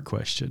 the dark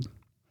question.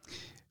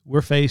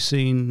 We're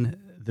facing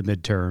the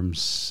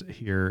midterms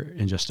here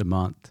in just a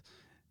month,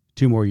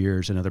 2 more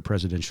years, another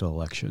presidential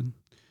election.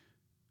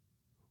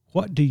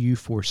 What do you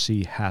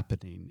foresee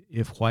happening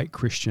if white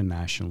Christian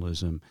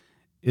nationalism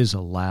is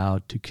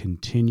allowed to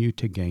continue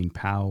to gain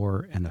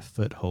power and a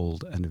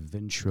foothold and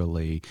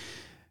eventually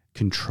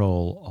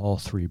control all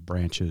 3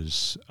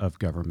 branches of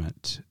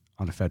government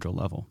on a federal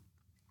level?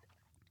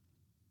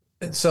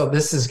 So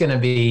this is going to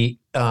be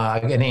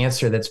an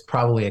answer that's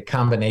probably a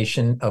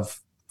combination of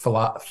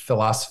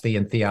philosophy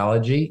and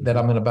theology that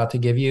I'm about to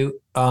give you.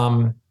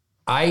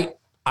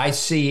 I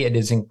see it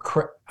as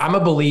I'm a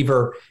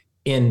believer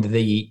in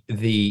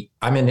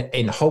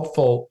I'm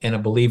hopeful and a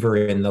believer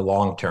in the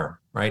long term,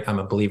 right? I'm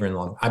a believer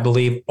in I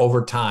believe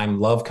over time,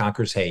 love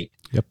conquers hate.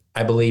 Yep.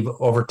 I believe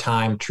over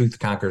time, truth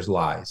conquers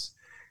lies.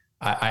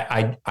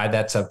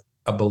 That's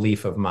a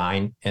belief of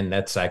mine, and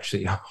that's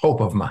actually a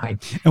hope of mine.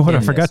 And what I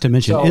forgot to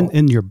mention,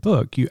 in your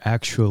book, you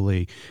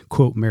actually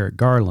quote Merrick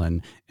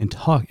Garland and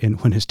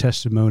when his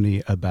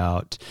testimony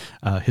about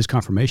his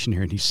confirmation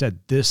here, and he said,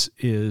 "This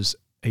is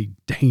a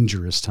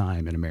dangerous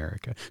time in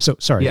America." So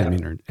sorry, I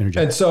didn't mean to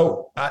interject.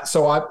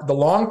 And the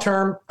long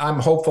term, I'm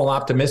hopeful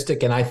and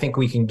optimistic, and I think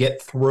we can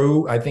get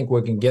through. I think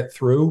we can get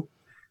through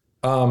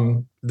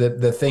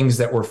the things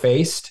that we're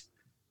faced.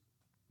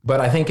 But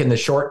I think in the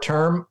short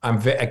term, I'm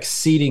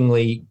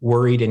exceedingly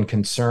worried and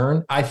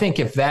concerned. I think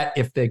if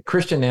the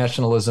Christian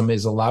nationalism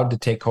is allowed to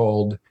take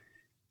hold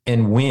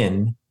and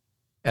win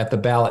at the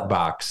ballot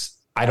box,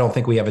 I don't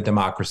think we have a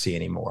democracy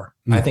anymore.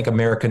 I think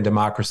American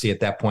democracy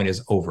at that point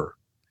is over.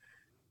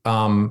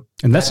 And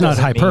that's not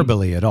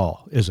hyperbole at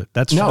all, is it?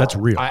 That's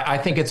real. I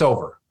think it's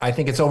over. I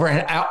think it's over.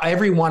 And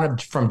everyone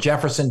from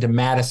Jefferson to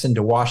Madison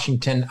to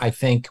Washington, I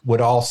think, would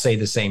all say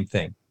the same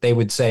thing. They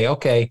would say,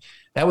 okay,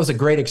 that was a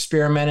great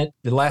experiment.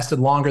 It lasted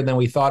longer than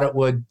we thought it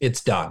would.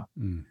 It's done.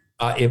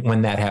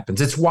 When that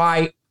happens. It's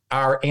why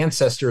our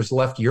ancestors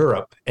left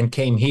Europe and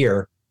came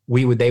here.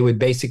 We would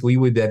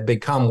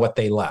become what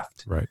they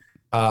left. Right.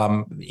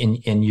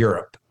 In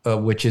Europe,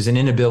 which is an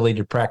inability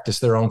to practice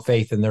their own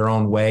faith in their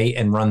own way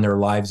and run their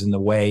lives in the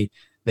way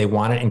they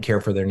want it and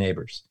care for their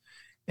neighbors.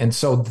 And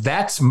so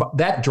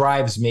that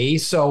drives me.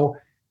 So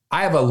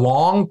I have a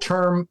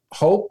long-term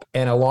hope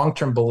and a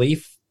long-term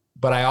belief,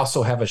 but I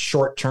also have a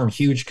short-term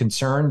huge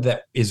concern.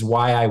 That is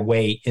why I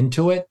weigh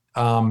into it,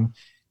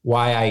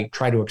 why I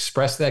try to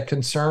express that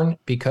concern,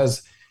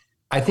 because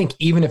I think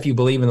even if you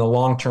believe in the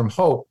long-term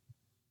hope,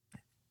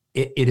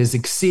 it is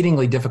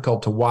exceedingly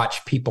difficult to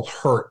watch people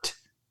hurt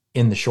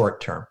in the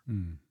short term,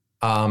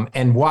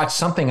 and watch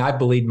something I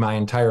believed my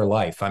entire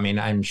life. I mean,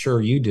 I'm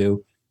sure you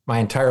do, my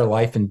entire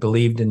life, and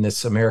believed in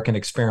this American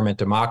experiment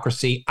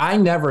democracy. I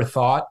never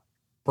thought,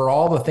 for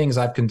all the things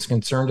I've been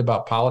concerned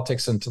about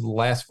politics until the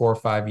last 4 or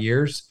 5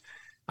 years,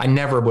 I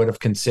never would have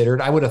considered.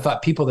 I would have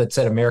thought people that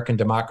said American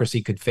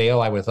democracy could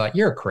fail, I would have thought,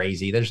 you're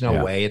crazy. There's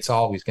no way. It's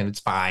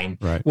fine.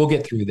 Right. We'll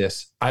get through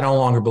this. I no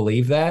longer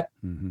believe that.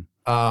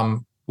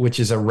 Which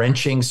is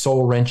a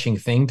soul-wrenching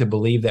thing to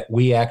believe that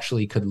we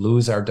actually could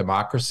lose our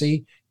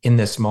democracy in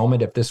this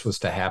moment if this was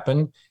to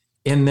happen.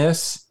 In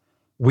this,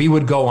 we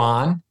would go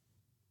on.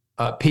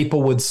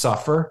 People would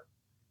suffer.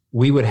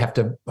 We would have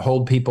to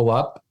hold people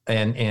up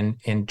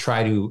and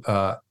try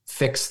to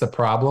fix the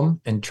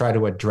problem and try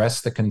to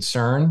address the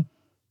concern.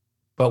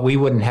 But we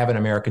wouldn't have an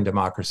American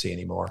democracy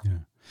anymore. Yeah.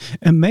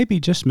 And maybe,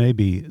 just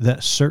maybe,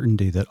 that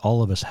certainty that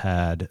all of us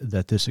had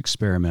that this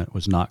experiment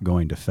was not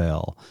going to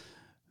fail,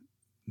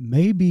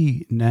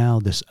 maybe now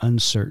this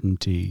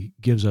uncertainty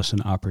gives us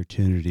an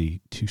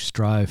opportunity to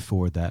strive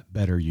for that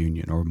better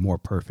union or more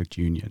perfect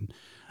union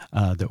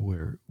that we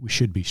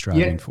should be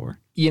striving for.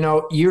 You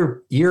know,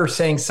 you're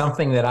saying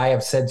something that I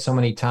have said so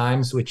many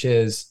times, which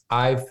is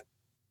I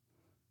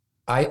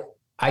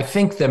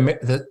think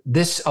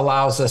this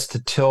allows us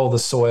to till the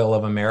soil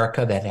of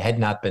America that had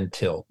not been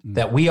tilled.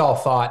 That we all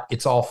thought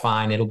it's all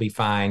fine, it'll be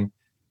fine.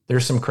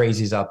 There's some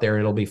crazies out there,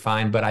 it'll be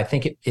fine. But I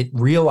think it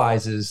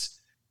realizes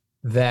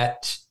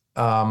that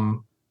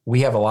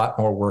we have a lot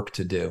more work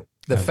to do.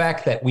 The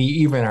fact that we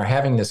even are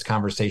having this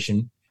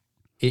conversation,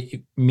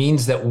 it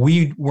means that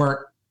we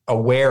weren't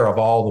aware of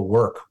all the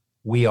work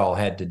we all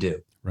had to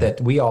do,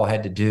 that we all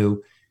had to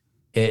do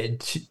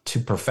to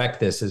perfect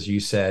this, as you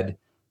said,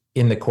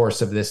 in the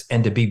course of this,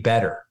 and to be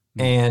better.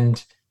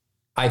 And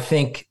I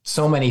think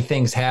so many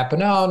things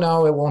happen. Oh,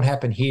 no, it won't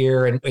happen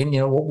here. And you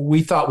know,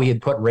 we thought we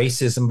had put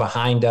racism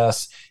behind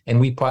us, and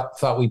we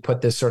thought we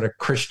put this sort of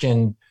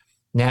Christian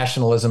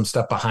nationalism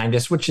stuff behind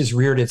us, which has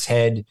reared its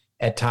head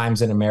at times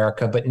in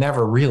America, but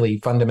never really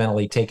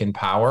fundamentally taken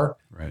power.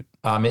 Right.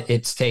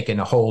 It's taken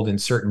a hold in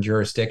certain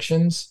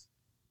jurisdictions.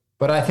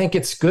 But I think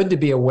it's good to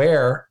be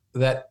aware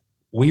that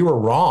we were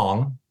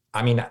wrong.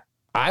 I mean,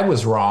 I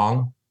was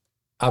wrong.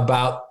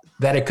 about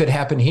that it could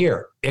happen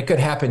here. It could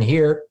happen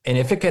here. And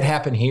if it could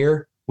happen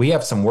here, we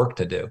have some work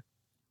to do.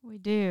 We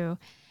do.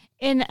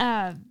 In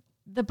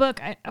the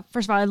book,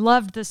 first of all, I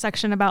loved the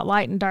section about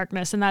light and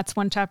darkness. And that's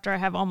one chapter I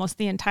have almost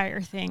the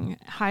entire thing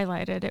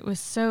highlighted. It was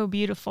so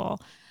beautiful.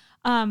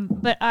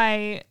 But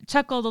I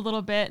chuckled a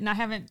little bit, and I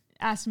haven't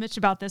asked Mitch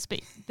about this,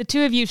 but the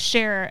two of you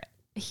share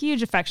a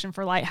huge affection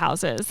for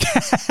lighthouses.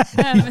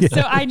 Yes.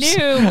 So I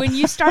knew when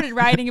you started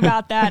writing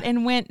about that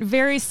and went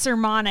very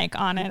sermonic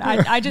on it,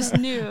 I just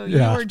knew you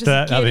were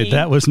just giddy.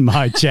 That was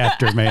my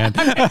chapter, man.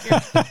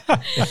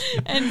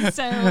 And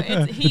so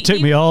it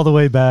took me all the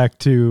way back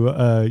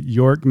to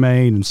York,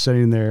 Maine, and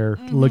sitting there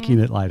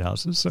looking at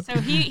lighthouses. So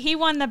he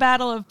won the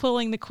battle of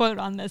pulling the quote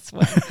on this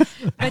one.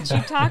 But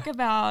you talk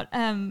about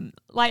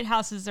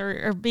lighthouses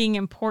are being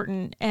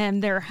important,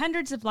 and there are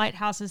hundreds of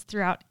lighthouses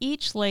throughout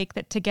each lake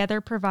that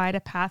together provide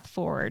a path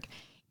forward,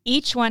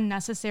 each one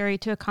necessary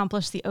to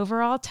accomplish the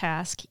overall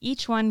task,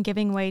 each one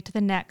giving way to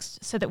the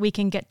next so that we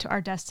can get to our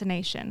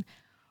destination.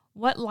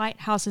 What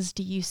lighthouses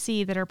do you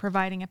see that are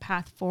providing a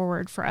path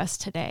forward for us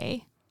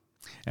today?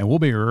 And we'll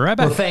be right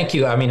back. Well, thank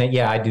you. I mean,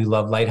 I do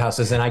love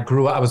lighthouses, and I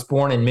was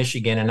born in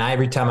Michigan, and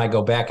every time I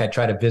go back, I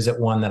try to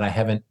visit one that I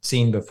haven't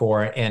seen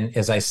before. And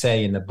as I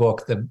say in the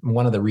book,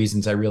 one of the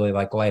reasons I really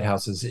like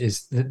lighthouses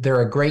is that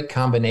they're a great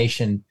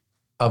combination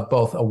of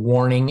both a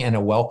warning and a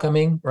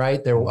welcoming,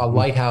 right? They're a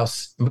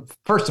lighthouse.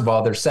 First of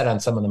all, they're set on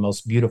some of the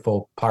most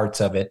beautiful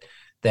parts of it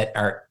that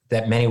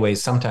many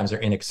ways sometimes are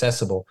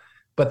inaccessible.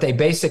 But they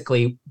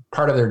basically,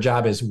 part of their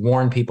job is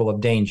warn people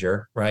of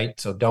danger, right?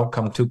 So don't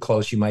come too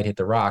close, you might hit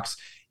the rocks.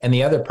 And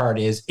the other part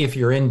is, if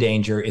you're in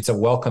danger, it's a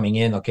welcoming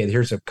in. Okay,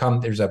 there's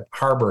a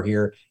harbor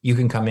here, you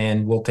can come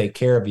in, we'll take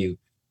care of you.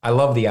 I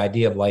love the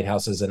idea of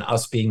lighthouses and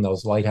us being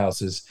those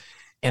lighthouses.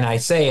 And I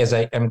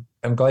say,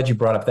 I'm glad you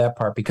brought up that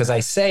part, because I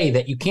say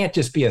that you can't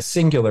just be a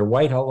singular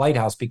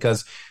lighthouse,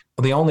 because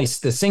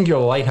the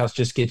singular lighthouse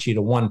just gets you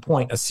to one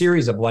point. A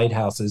series of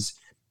lighthouses,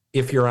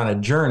 if you're on a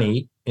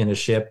journey in a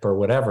ship or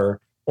whatever,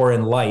 or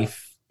in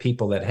life,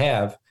 people that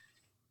have,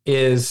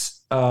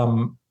 is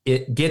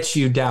it gets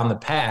you down the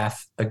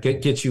path,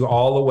 gets you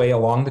all the way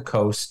along the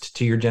coast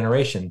to your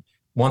generation.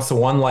 Once the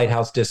one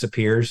lighthouse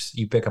disappears,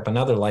 you pick up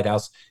another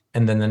lighthouse,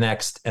 and then the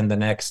next, and the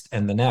next,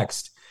 and the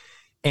next.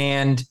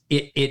 And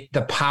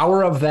the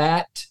power of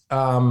that,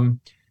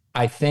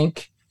 I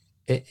think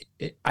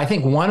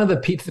one of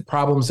the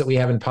problems that we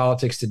have in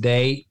politics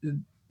today,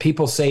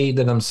 people say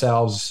to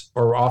themselves,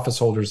 or office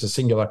holders, a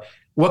singular,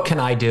 what can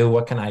I do?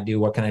 What can I do?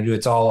 What can I do?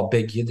 It's all a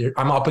big,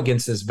 I'm up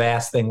against this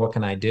vast thing. What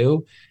can I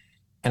do?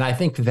 And I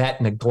think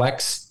that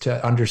neglects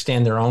to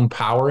understand their own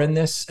power in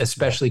this,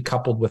 especially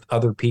coupled with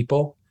other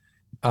people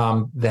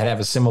that have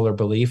a similar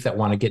belief, that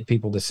want to get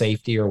people to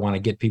safety or want to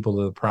get people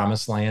to the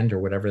promised land, or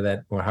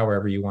whatever or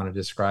however you want to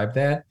describe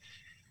that.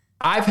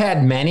 I've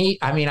had many.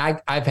 I mean,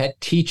 I've had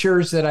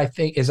teachers that I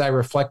think, as I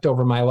reflect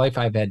over my life,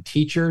 I've had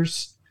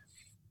teachers.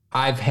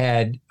 I've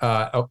had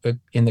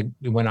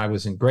when I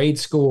was in grade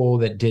school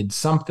that did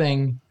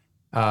something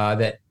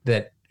that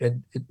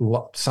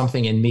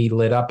something in me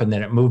lit up, and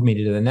then it moved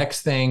me to the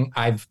next thing.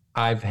 I've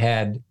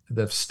had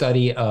the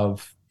study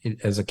of,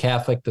 as a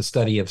Catholic, the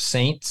study of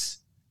saints.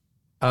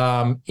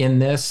 In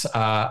this,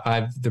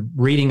 the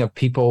reading of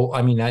people.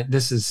 I mean,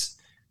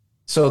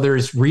 so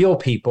there's real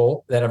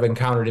people that I've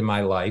encountered in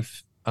my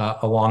life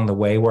along the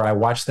way, where I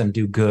watch them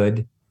do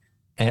good,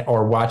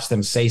 or watch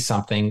them say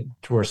something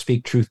or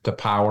speak truth to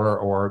power,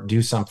 or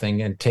do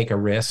something and take a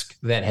risk,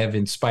 that have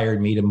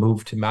inspired me to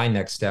move to my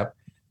next step.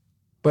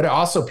 But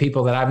also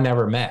people that I've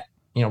never met.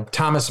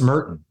 Thomas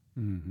Merton,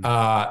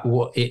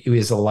 it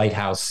was a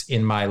lighthouse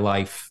in my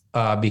life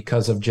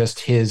because of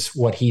just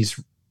what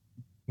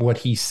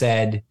he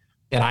said.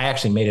 And I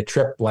actually made a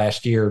trip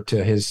last year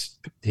to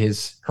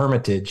his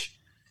hermitage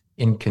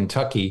in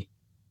Kentucky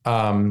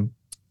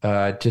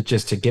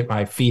to get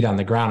my feet on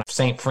the ground.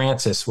 St.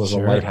 Francis was a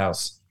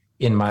lighthouse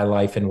in my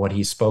life and what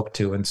he spoke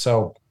to. And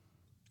so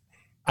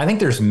I think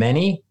there's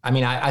many. I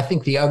mean, I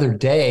think the other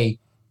day,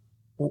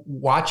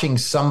 watching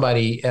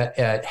somebody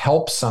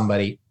help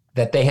somebody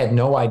that they had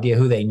no idea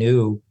who they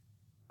knew,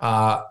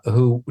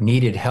 who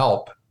needed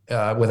help,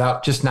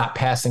 without just not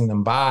passing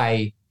them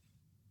by,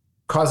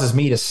 causes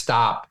me to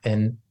stop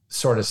and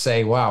sort of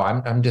say, wow,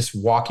 I'm just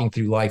walking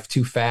through life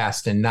too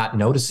fast and not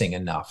noticing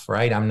enough,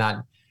 right? I'm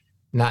not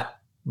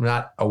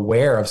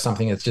aware of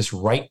something that's just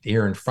right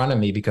here in front of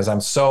me, because I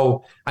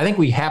think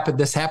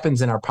this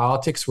happens in our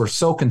politics. We're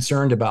so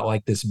concerned about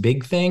like this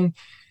big thing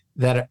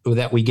that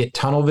we get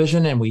tunnel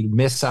vision, and we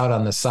miss out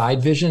on the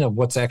side vision of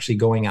what's actually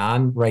going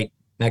on right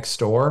next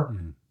door.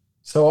 Mm-hmm.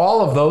 So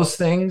all of those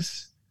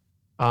things,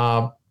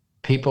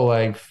 people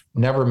I've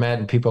never met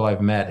and people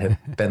I've met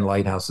have been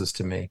lighthouses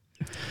to me.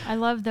 I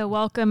love the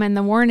welcome and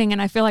the warning,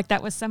 and I feel like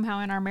that was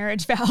somehow in our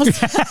marriage vows.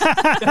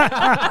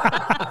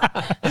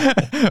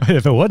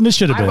 If it wasn't, it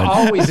should have been. I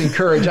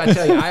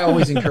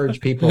always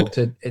encourage people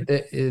to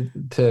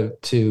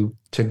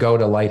go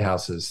to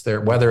lighthouses.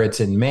 Whether it's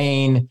in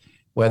Maine,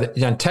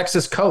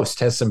 Texas coast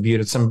has some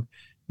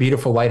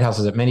beautiful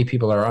lighthouses that many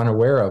people are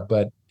unaware of.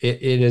 But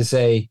It is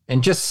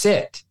and just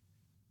sit.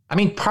 I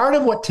mean, part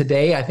of what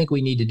today I think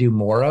we need to do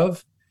more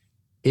of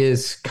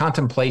is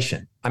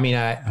contemplation. I mean,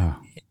 I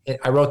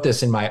wrote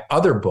this in my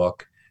other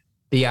book,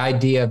 the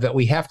idea that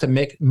we have to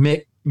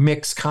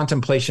mix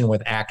contemplation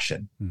with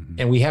action,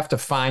 and we have to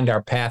find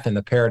our path in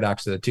the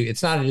paradox of the two.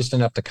 It's not just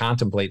enough to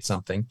contemplate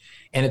something,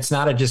 and it's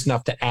not just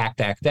enough to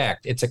act.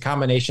 It's a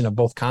combination of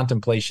both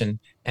contemplation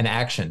and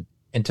action.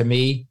 And to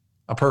me,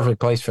 a perfect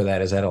place for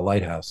that is at a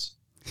lighthouse.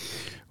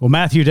 Well,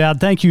 Matthew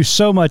Dowd, thank you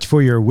so much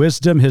for your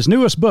wisdom. His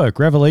newest book,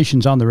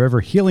 Revelations on the River,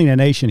 Healing a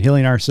Nation,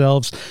 Healing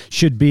Ourselves,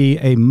 should be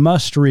a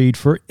must-read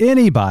for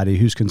anybody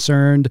who's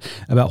concerned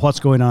about what's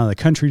going on in the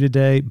country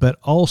today, but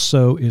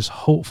also is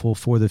hopeful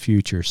for the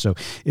future. So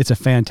it's a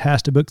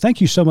fantastic book. Thank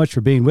you so much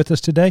for being with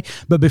us today.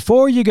 But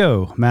before you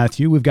go,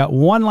 Matthew, we've got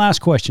one last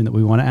question that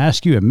we want to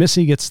ask you, and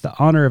Missy gets the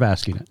honor of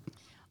asking it.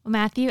 Well,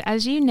 Matthew,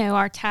 as you know,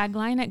 our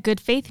tagline at Good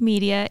Faith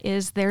Media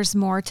is "There's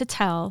more to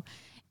tell."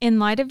 In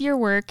light of your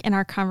work and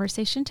our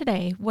conversation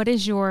today, what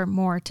is your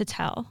more to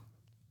tell?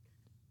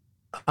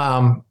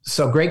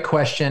 So great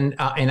question.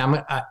 And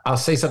I'll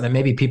say something that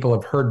maybe people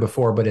have heard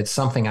before, but it's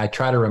something I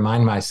try to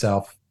remind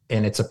myself,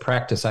 and it's a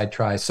practice I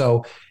try.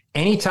 So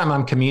anytime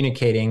I'm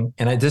communicating,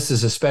 and this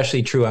is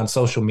especially true on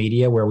social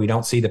media where we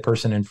don't see the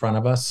person in front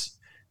of us,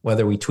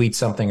 whether we tweet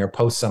something or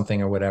post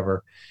something or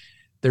whatever,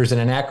 there's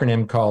an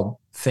acronym called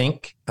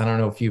THINK. I don't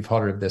know if you've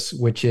heard of this,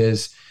 which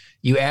is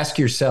you ask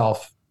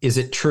yourself, is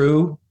it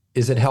true?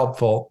 Is it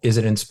helpful? Is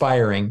it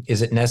inspiring?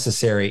 Is it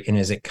necessary? And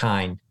is it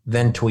kind?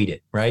 Then tweet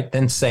it, right?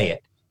 Then say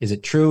it. Is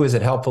it true? Is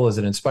it helpful? Is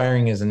it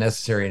inspiring? Is it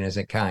necessary? And is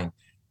it kind?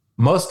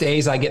 Most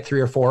days I get 3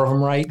 or 4 of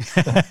them right.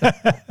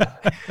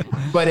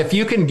 But if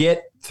you can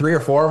get 3 or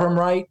 4 of them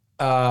right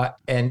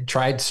and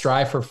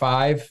strive for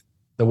 5,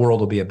 the world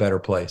will be a better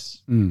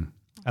place.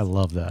 I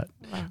love that.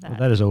 Well,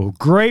 that is a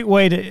great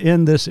way to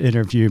end this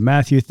interview.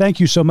 Matthew, thank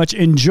you so much.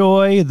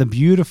 Enjoy the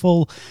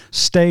beautiful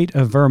state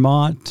of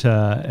Vermont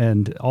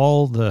and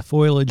all the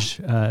foliage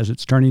as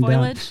it's turning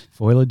down.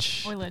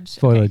 Foliage.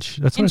 Okay.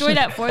 That's Enjoy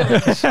that foliage.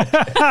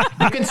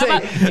 You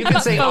can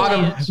say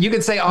autumn. You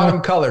can say autumn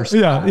colors.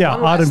 Yeah,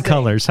 autumn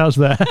colors. How's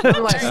that?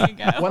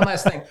 One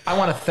last thing. I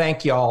want to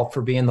thank y'all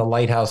for being the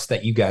lighthouse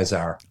that you guys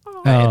are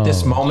at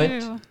this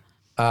moment.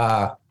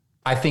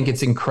 I think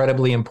it's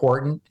incredibly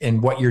important,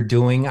 and what you're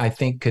doing, I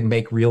think, could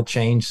make real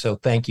change. So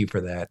thank you for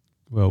that.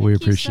 Well, we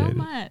appreciate it.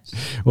 Much.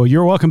 Well,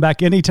 you're welcome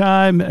back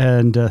anytime,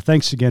 and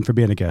thanks again for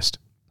being a guest.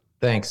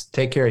 Thanks.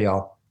 Take care,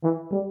 y'all.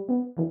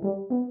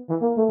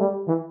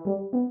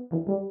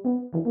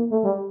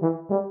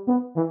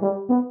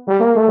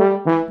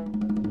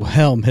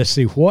 Well,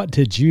 Missy, what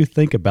did you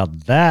think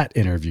about that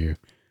interview?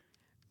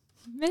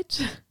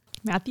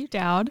 Matthew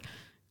Dowd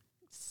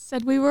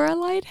said we were a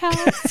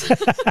lighthouse.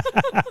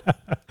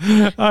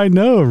 I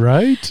know,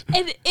 right?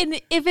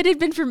 And if it had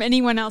been from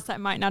anyone else, that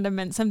might not have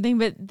meant something.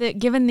 But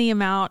given the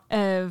amount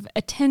of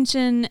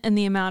attention and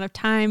the amount of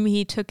time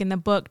he took in the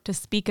book to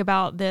speak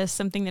about this,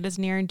 something that is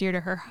near and dear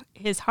to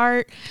his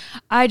heart,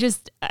 I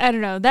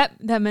don't know,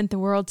 that meant the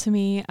world to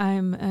me.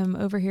 I'm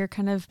over here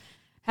kind of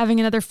having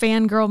another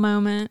fangirl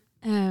moment.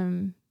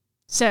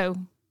 So,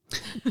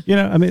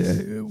 I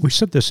mean, we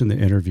said this in the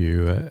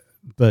interview.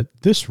 But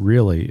this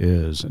really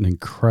is an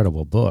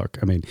incredible book.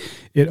 I mean,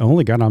 it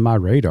only got on my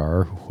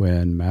radar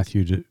when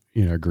Matthew,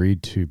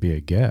 agreed to be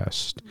a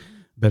guest.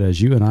 But as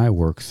you and I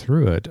worked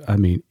through it, I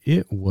mean,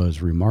 it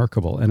was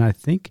remarkable. And I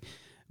think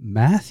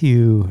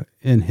Matthew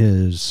in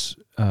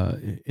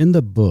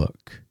the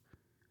book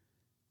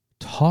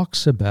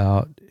talks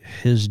about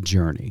his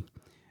journey,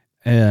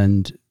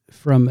 and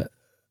from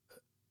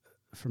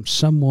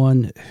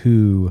someone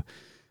who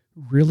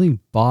really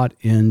bought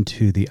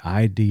into the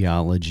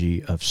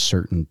ideology of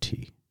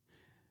certainty,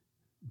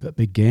 but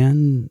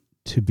began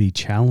to be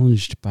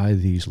challenged by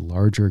these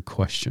larger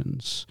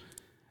questions.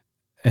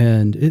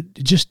 And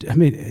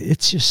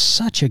it's just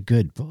such a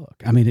good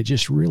book. I mean, it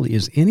just really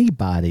is.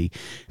 Anybody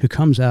who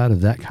comes out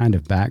of that kind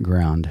of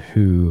background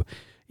who,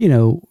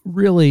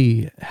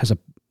 really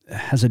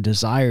has a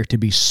desire to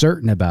be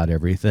certain about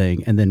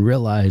everything and then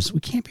realize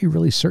we can't be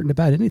really certain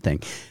about anything.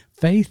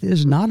 Faith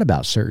is not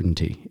about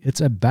certainty.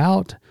 It's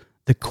about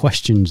the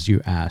questions you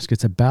ask.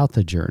 It's about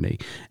the journey.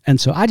 And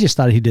so I just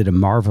thought he did a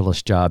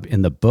marvelous job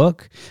in the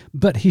book,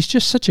 but he's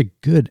just such a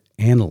good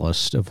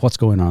analyst of what's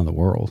going on in the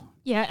world.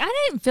 Yeah,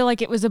 I didn't feel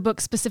like it was a book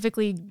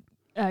specifically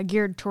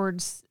geared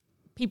towards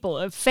people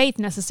of faith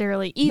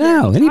necessarily either.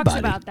 No, he talks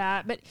about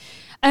that, but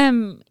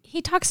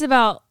he talks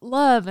about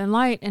love and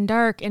light and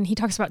dark, and he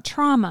talks about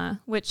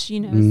trauma, which,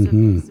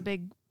 is a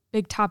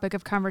big topic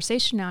of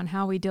conversation now, and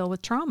how we deal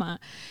with trauma.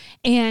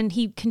 And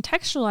he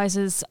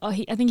contextualizes,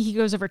 I think he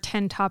goes over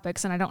 10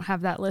 topics, and I don't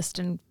have that list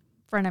in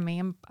front of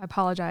me. I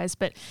apologize,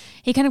 but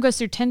he kind of goes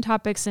through 10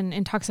 topics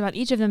and talks about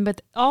each of them,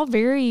 but all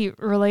very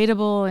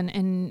relatable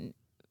and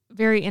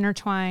very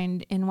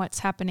intertwined in what's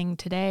happening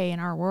today in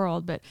our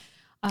world. But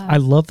I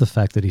love the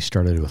fact that he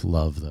started with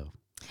love, though.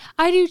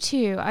 I do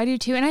too.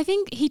 And I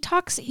think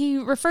he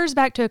refers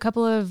back to a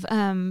couple of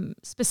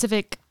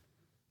specific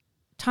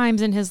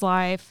times in his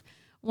life.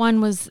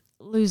 One was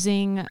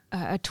losing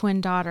a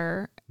twin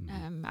daughter,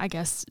 I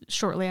guess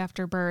shortly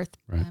after birth,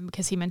 Right.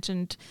 because he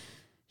mentioned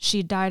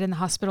she died in the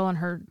hospital and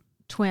her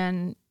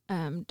twin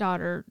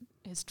daughter,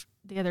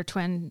 the other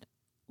twin,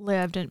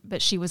 lived,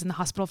 but she was in the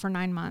hospital for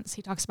 9 months.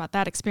 He talks about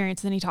that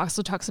experience. And then he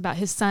also talks about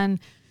his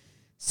son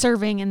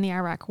serving in the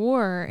Iraq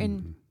War.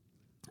 And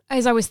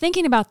as I was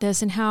thinking about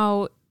this and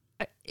how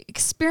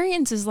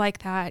experiences like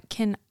that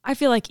can, I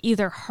feel like,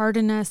 either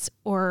harden us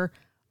or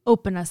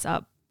open us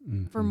up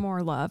for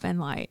more love and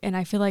light. And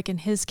I feel like in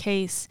his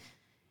case,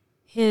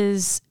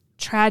 his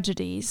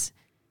tragedies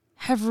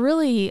have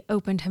really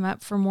opened him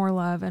up for more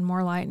love and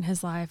more light in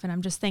his life. And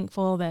I'm just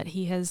thankful that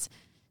he has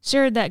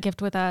shared that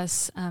gift with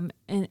us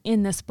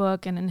in this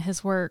book and in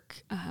his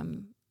work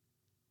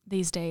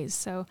these days.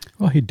 So,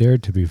 well, he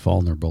dared to be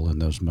vulnerable in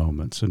those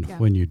moments. And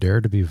when you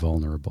dare to be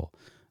vulnerable,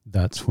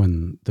 that's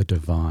when the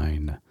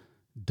divine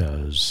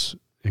does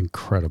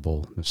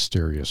incredible,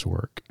 mysterious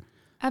work.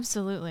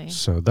 absolutely.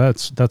 So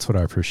that's what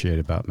I appreciate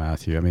about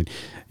Matthew. I mean,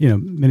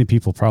 many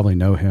people probably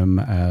know him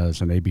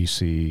as an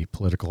ABC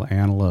political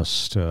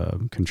analyst,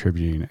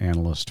 contributing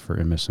analyst for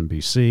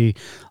MSNBC,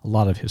 a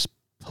lot of his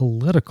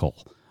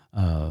political,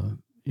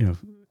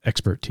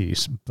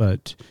 expertise,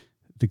 but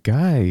the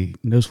guy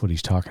knows what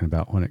he's talking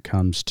about when it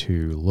comes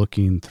to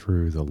looking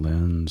through the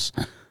lens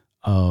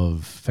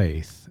of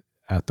faith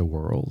at the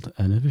world.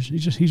 And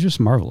he's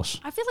just marvelous.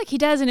 I feel like he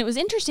does. And it was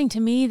interesting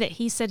to me that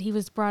he said he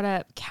was brought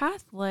up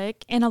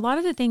Catholic, and a lot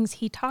of the things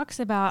he talks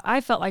about,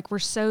 I felt like were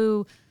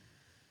so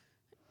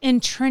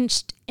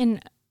entrenched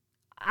in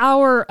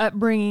our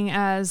upbringing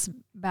as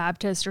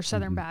Baptist or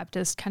Southern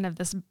Baptist, kind of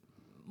this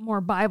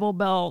more Bible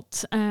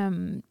Belt,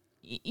 in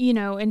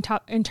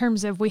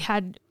terms of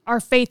our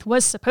faith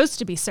was supposed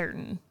to be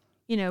certain,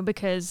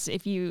 because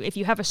if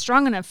you have a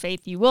strong enough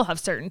faith, you will have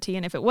certainty.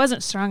 And if it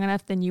wasn't strong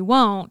enough, then you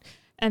won't.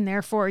 And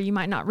therefore you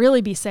might not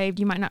really be saved.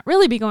 You might not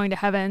really be going to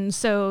heaven.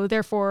 So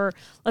therefore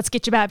let's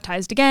get you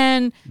baptized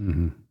again,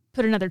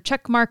 put another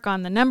check mark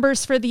on the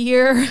numbers for the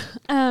year.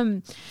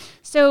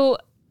 So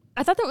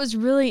I thought that was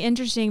really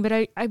interesting, but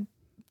I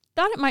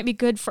thought it might be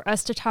good for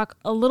us to talk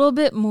a little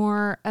bit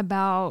more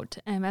about,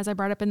 as I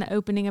brought up in the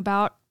opening,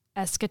 about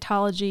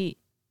eschatology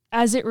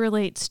as it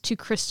relates to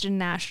Christian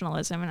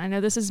nationalism. And I know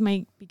this is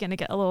maybe going to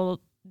get a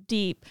little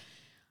deep.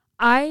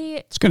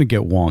 It's going to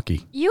get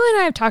wonky. You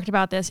and I have talked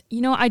about this.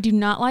 I do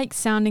not like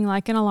sounding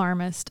like an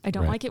alarmist. I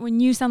don't like it when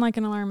you sound like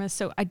an alarmist.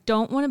 So I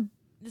don't want to,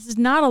 this is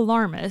not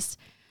alarmist.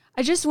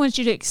 I just want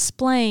you to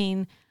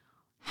explain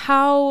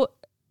how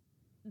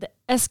the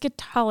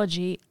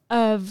eschatology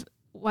of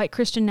white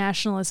Christian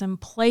nationalism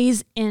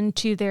plays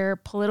into their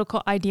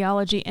political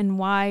ideology and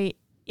why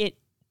it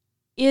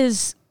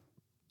is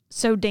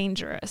so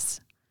dangerous.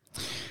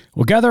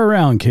 Well, gather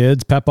around,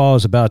 kids. Papa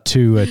is about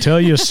to tell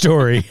you a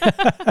story.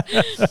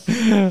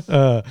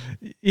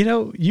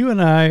 You and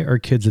I are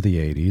kids of the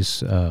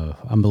 80s.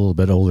 I'm a little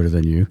bit older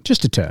than you,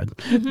 just a tad.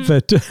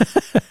 But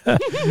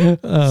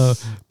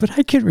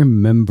I can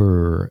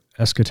remember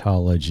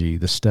eschatology,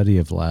 the study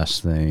of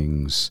last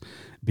things,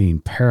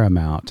 being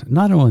paramount,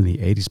 not only in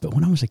the 80s, but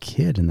when I was a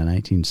kid in the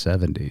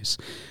 1970s.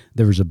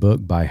 There was a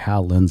book by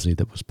Hal Lindsey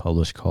that was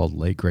published called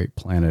Late Great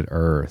Planet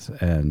Earth,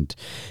 and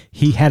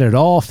he had it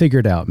all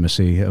figured out,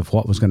 Missy, of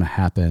what was going to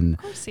happen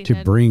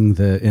to bring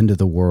the end of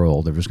the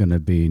world. There was going to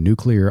be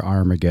nuclear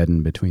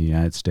Armageddon between the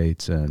United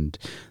States and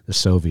the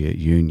Soviet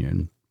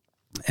Union.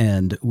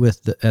 And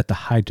at the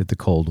height of the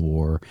Cold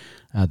War,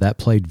 that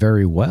played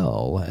very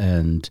well,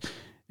 and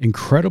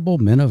incredible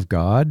men of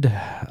God,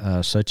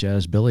 such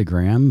as Billy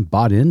Graham,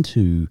 bought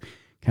into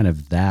kind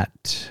of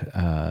that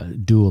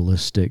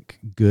dualistic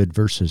good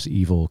versus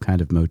evil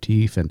kind of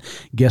motif. And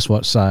guess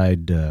what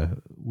side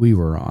we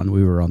were on?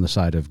 We were on the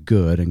side of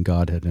good, and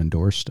God had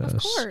endorsed us.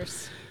 Of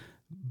course.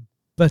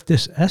 But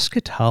this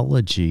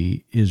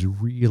eschatology is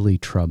really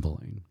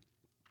troubling.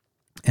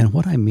 And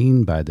what I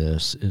mean by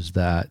this is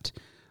that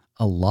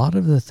a lot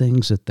of the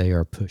things that they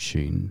are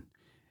pushing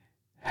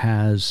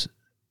has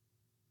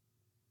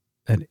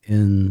an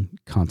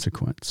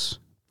inconsequence.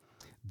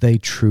 They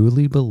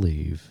truly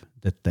believe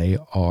that they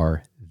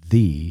are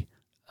the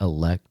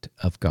elect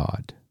of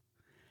God.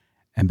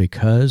 And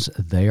because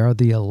they are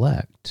the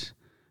elect,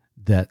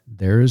 that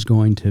there is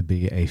going to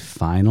be a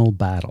final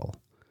battle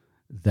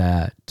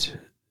that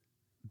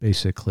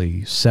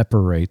basically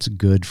separates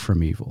good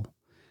from evil.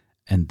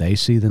 And they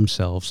see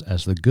themselves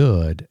as the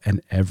good,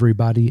 and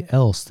everybody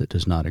else that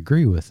does not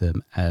agree with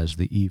them as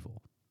the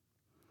evil.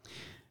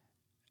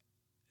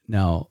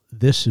 Now,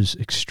 this is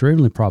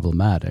extremely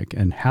problematic,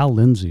 and Hal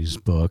Lindsey's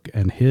book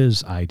and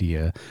his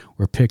idea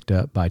were picked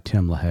up by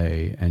Tim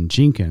LaHaye and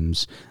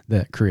Jenkins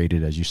that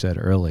created, as you said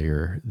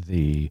earlier,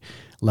 the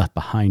Left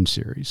Behind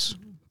series.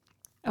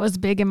 That was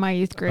big in my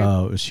youth group.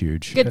 Oh, it was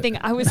huge. Good thing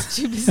I was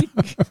too busy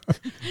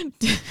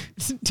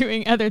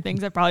doing other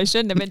things I probably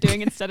shouldn't have been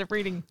doing instead of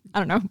reading,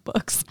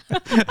 books.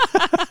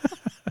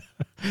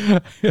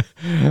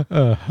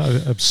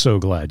 I'm so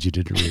glad you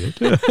didn't read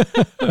it.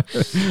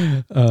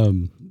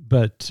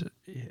 But,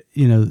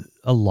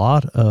 a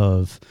lot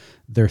of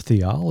their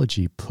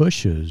theology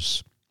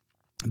pushes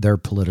their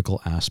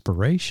political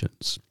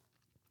aspirations.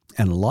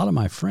 And a lot of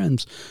my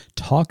friends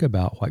talk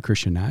about white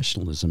Christian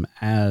nationalism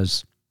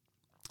as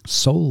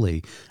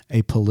solely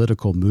a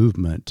political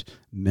movement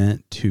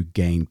meant to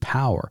gain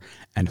power.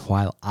 And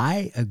while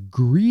I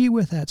agree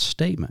with that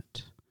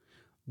statement,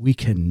 we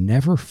can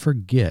never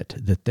forget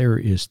that there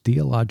is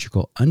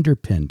theological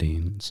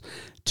underpinnings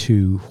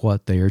to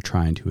what they are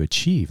trying to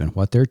achieve. And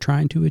what they're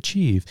trying to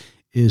achieve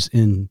is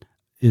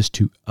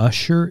to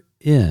usher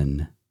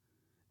in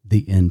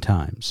the end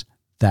times.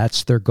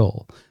 That's their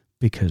goal,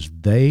 because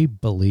they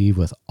believe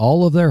with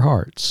all of their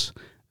hearts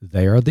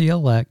they are the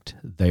elect,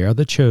 they are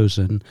the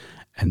chosen,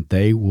 and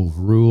they will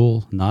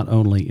rule not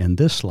only in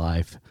this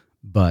life,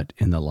 but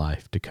in the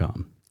life to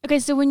come. Okay,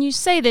 so when you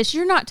say this,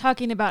 you're not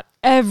talking about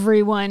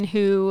everyone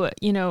who,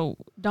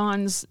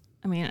 dons,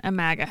 a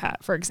MAGA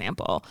hat, for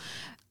example.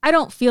 I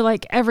don't feel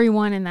like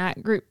everyone in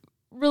that group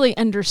really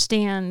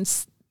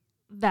understands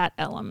that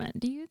element.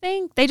 Do you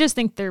think? They just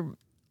think they're...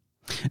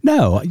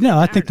 No,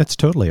 I think that's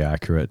totally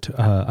accurate.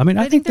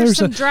 I think there's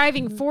some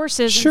driving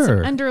forces and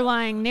some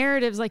underlying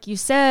narratives, like you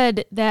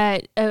said,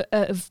 that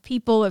of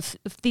people, of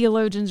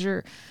theologians,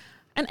 or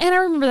and I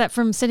remember that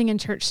from sitting in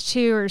church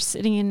too, or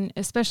sitting in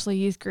especially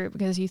youth group,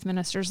 because youth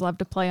ministers love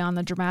to play on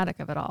the dramatic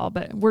of it all.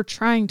 But we're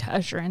trying to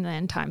usher in the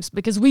end times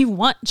because we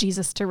want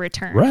Jesus to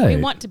return. Right.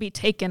 We want to be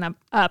taken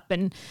up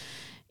and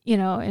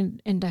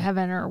into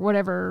heaven or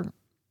whatever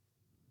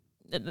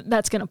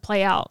that's going to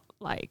play out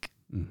like.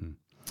 Mm-hmm.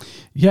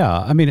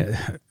 Yeah,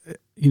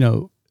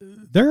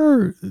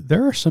 there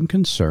are some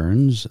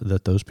concerns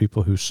that those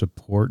people who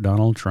support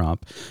Donald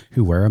Trump,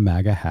 who wear a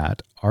MAGA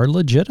hat, are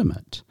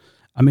legitimate.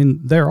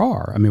 There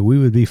are. We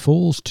would be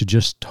fools to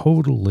just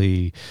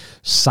totally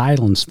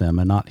silence them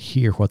and not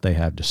hear what they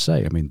have to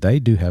say. They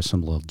do have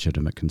some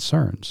legitimate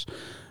concerns.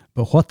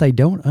 But what they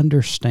don't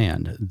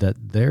understand,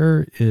 that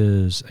there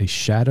is a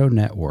shadow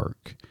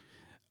network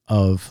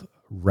of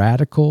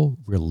radical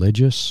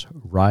religious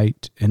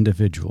right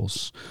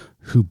individuals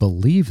who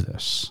believe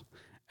this,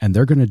 and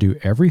they're going to do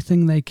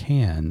everything they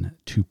can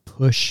to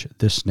push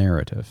this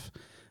narrative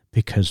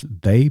because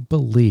they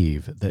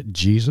believe that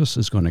Jesus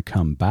is going to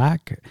come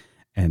back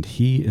and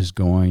he is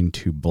going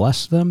to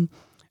bless them,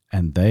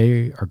 and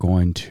they are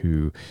going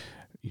to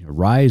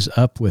rise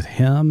up with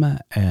him,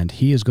 and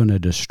he is going to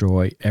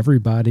destroy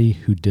everybody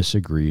who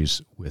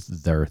disagrees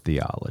with their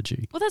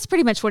theology. Well, that's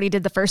pretty much what he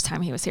did the first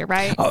time he was here,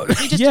 right? Oh,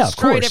 he just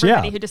destroyed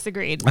everybody who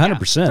disagreed.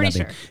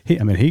 100%.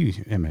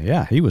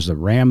 He was the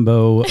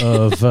Rambo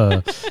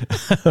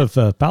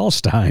of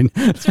Palestine.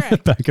 That's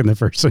right. Back in the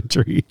first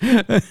century.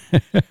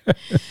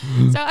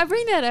 So I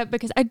bring that up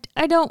because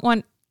I don't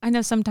want. I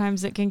know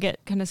sometimes it can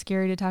get kind of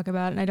scary to talk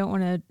about, and I don't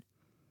want to,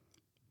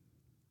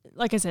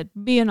 like I said,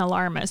 be an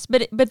alarmist,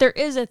 but there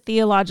is a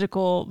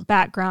theological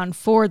background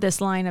for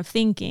this line of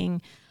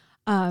thinking,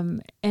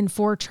 and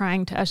for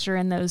trying to usher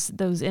in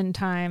those end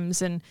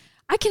times. And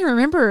I can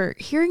remember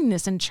hearing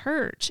this in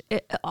church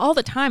all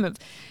the time, of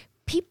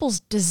people's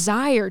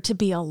desire to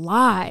be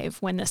alive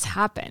when this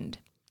happened.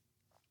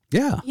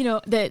 Yeah.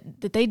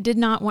 That they did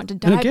not want to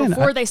die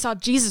before they saw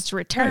Jesus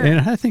return.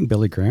 And I think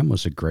Billy Graham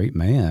was a great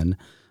man.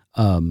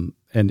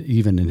 And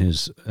even in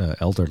his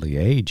elderly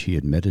age, he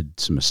admitted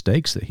some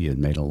mistakes that he had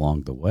made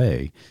along the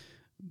way.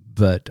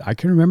 But I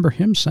can remember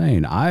him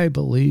saying, I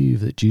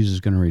believe that Jesus is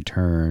going to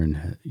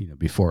return,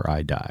 before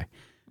I die.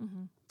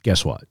 Mm-hmm.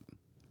 Guess what?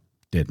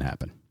 Didn't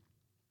happen.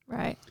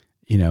 Right.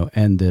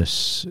 And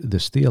this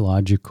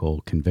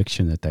theological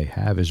conviction that they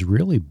have is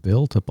really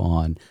built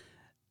upon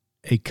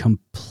a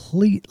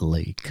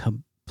completely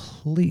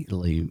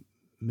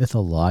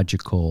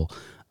mythological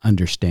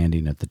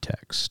understanding of the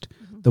text.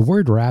 Mm-hmm. The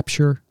word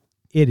rapture,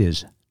 it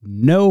is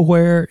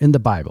nowhere in the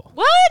Bible.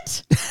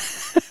 What?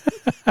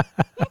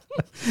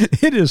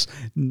 It is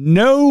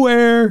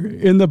nowhere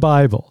in the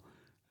Bible.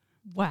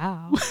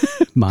 Wow.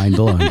 Mind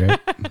blown, right?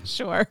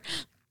 Sure.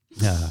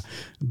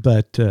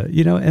 But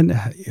and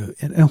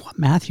what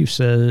Matthew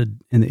said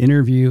in the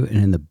interview and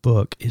in the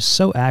book is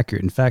so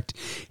accurate. In fact,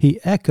 he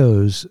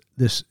echoes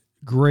this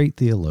great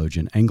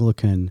theologian,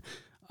 Anglican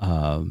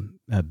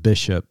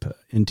Bishop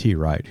N.T.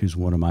 Wright, who's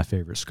one of my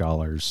favorite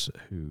scholars,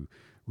 who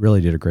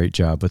really did a great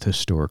job with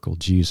historical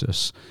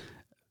Jesus.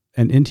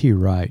 And N.T.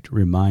 Wright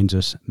reminds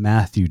us,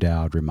 Matthew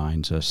Dowd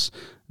reminds us,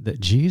 that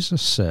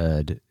Jesus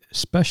said,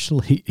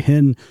 especially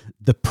in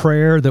the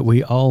prayer that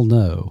we all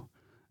know,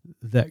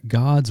 that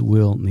God's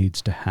will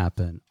needs to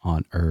happen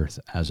on earth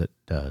as it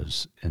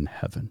does in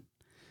heaven.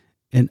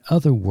 In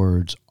other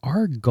words,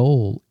 our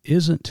goal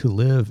isn't to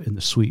live in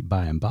the sweet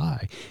by and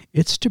by.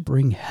 It's to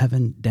bring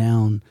heaven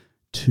down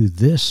to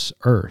this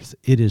earth.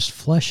 It is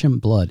flesh and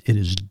blood. It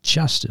is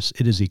justice.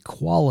 It is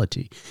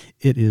equality.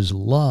 It is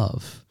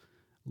love.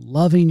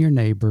 Loving your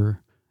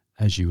neighbor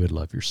as you would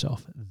love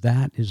yourself.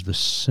 That is the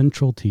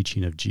central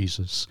teaching of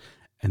Jesus,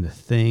 and the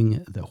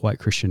thing that white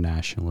Christian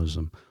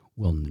nationalism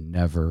will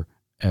never,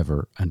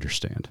 ever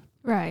understand.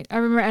 Right. I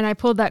remember, and I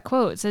pulled that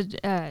quote. It said,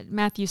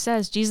 Matthew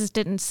says, Jesus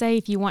didn't say,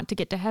 if you want to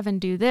get to heaven,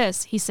 do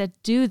this. He said,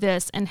 do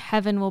this, and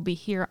heaven will be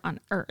here on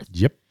earth.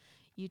 Yep.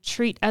 you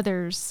treat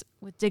others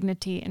with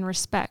dignity and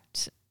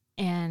respect,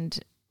 and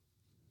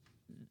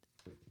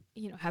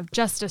have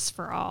justice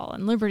for all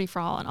and liberty for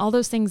all and all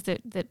those things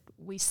that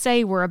we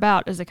say we're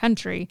about as a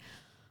country,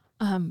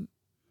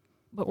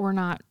 but we're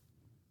not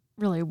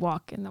really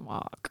walking the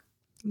walk.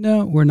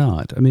 No, we're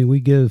not. I mean,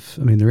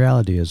 the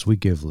reality is we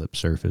give lip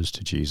service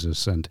to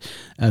Jesus. And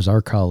as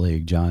our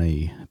colleague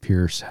Johnny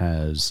Pierce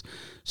has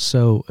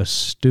so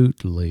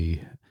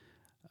astutely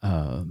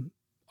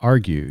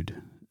argued,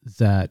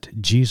 that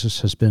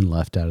Jesus has been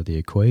left out of the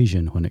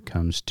equation when it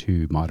comes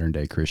to modern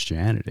day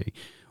Christianity.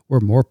 We're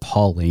more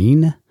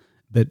Pauline,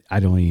 but I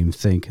don't even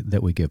think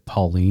that we give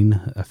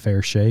Pauline a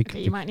fair shake.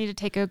 Okay, you might need to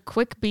take a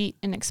quick beat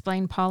and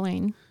explain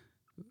Pauline.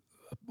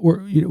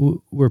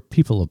 We're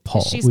people of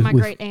Paul. She's my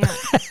great aunt.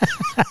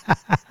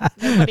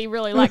 Nobody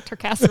really liked her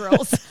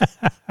casseroles.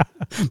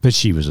 But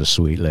she was a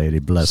sweet lady.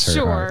 Bless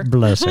her heart.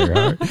 Bless her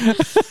heart.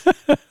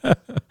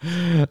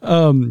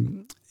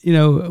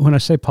 When I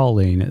say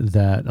Pauline,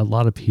 that a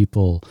lot of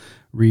people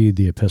read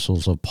the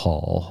epistles of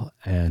Paul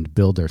and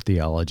build their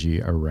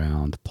theology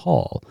around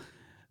Paul,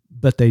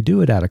 but they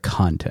do it out of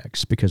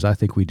context because I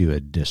think we do a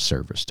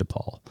disservice to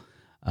Paul.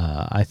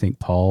 I think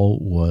Paul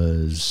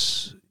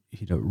was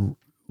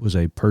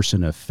a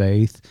person of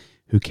faith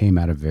who came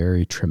out of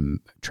very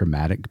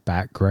traumatic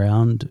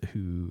background,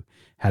 who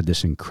had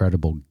this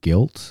incredible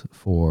guilt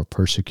for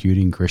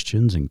persecuting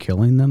Christians and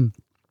killing them.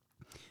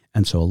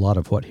 And so a lot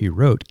of what he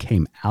wrote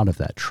came out of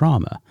that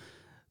trauma.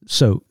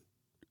 So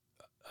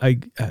I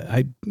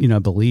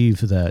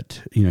believe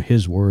that,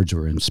 his words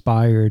were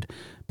inspired,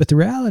 but the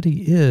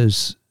reality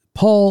is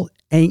Paul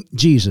ain't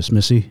Jesus,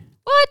 Missy.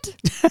 What?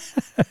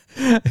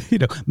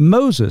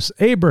 Moses,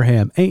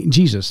 Abraham ain't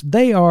Jesus.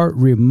 They are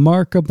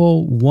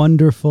remarkable,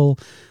 wonderful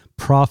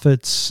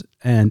prophets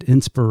and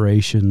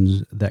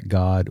inspirations that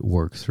God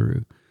worked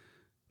through.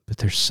 But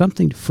there's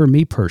something for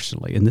me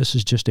personally, and this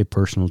is just a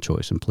personal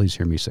choice, and please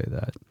hear me say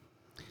that.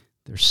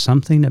 There's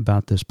something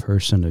about this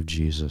person of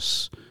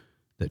Jesus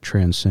that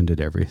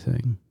transcended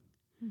everything.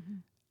 Mm-hmm.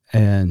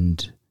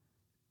 And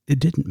it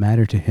didn't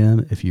matter to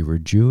him if you were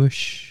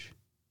Jewish,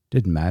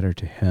 didn't matter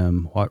to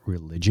him what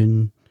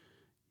religion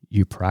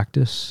you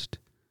practiced.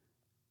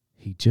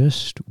 He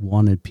just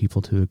wanted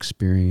people to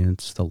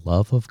experience the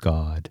love of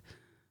God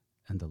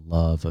and the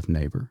love of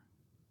neighbor.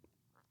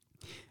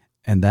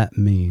 And that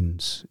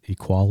means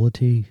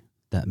equality,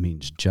 that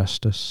means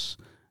justice,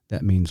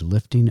 that means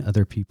lifting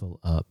other people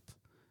up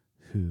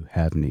who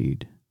have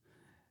need.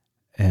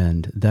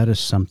 And that is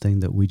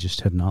something that we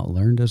just have not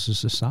learned as a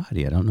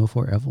society. I don't know if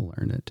we'll ever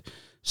learn it.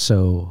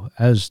 So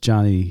as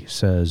Johnny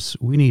says,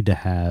 we need to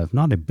have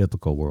not a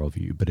biblical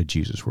worldview, but a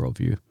Jesus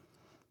worldview.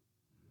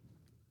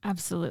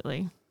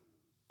 Absolutely.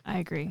 I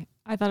agree.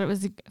 I thought it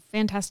was a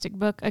fantastic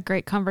book, a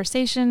great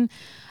conversation,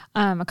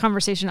 a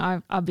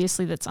conversation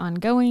obviously that's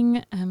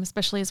ongoing,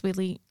 especially as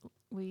we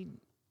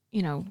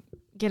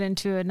get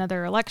into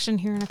another election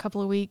here in a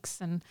couple of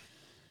weeks, and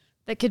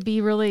that could be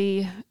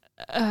really,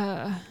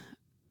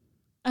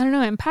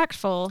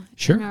 impactful.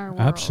 Sure, in our world.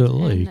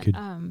 Absolutely.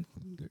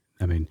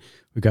 And,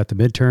 we've got the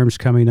midterms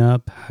coming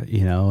up,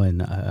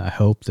 and I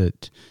hope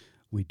that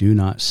we do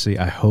not see,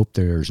 I hope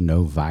there's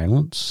no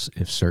violence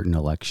if certain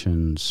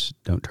elections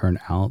don't turn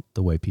out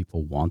the way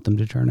people want them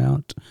to turn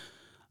out.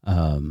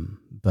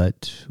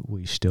 But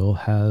we still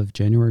have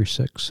January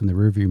 6th in the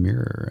rearview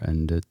mirror,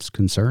 and it's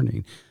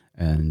concerning.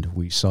 And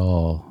we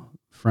saw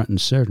front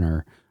and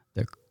center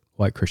that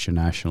white Christian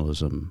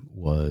nationalism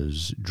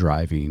was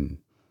driving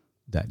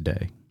that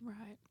day.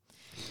 Right.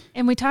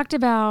 And we talked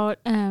about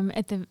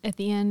at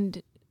the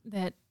end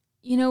that,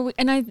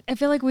 and I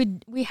feel like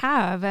we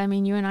have,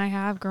 you and I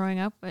have growing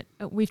up, but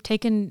we've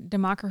taken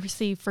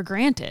democracy for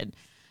granted.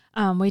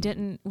 We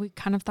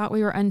kind of thought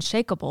we were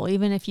unshakable,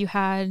 even if you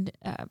had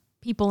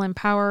people in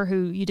power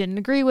who you didn't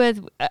agree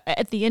with.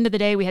 At the end of the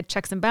day, we had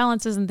checks and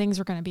balances and things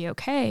were going to be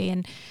okay.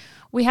 And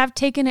we have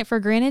taken it for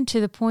granted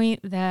to the point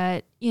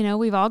that,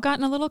 we've all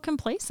gotten a little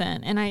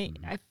complacent. And I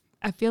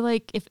feel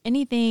like if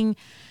anything,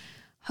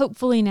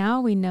 hopefully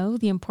now we know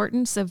the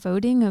importance of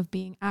voting, of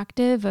being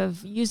active,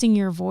 of using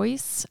your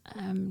voice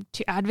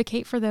to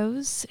advocate for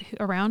those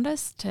around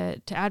us,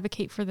 to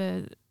advocate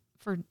for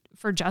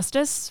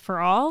justice for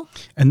all.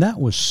 And that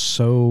was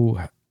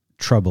so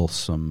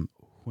troublesome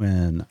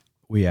when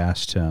we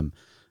asked him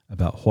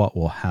about what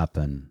will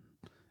happen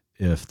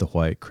if the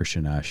white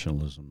Christian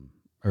nationalists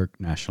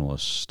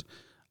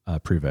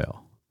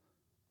prevail.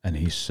 And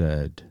he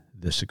said,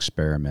 this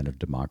experiment of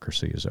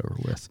democracy is over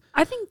with.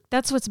 I think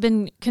that's what's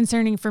been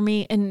concerning for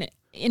me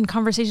in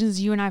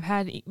conversations you and I've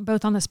had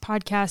both on this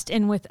podcast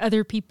and with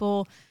other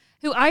people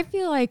who I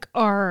feel like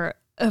are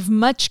of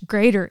much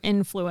greater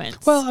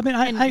influence. Well,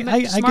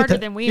 I smarter get the,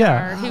 than we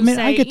are. Who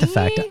say, I get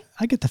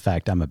the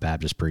fact I'm a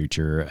Baptist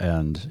preacher,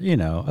 and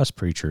us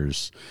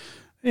preachers,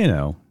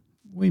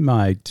 we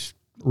might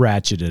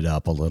ratchet it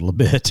up a little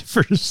bit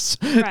for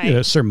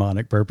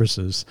sermonic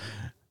purposes.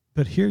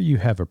 But here you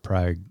have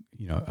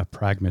a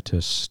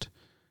pragmatist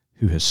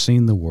who has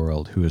seen the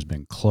world, who has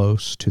been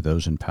close to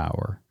those in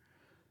power,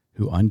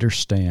 who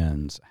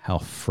understands how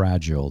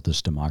fragile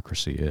this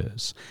democracy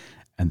is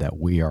and that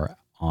we are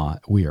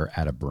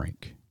at a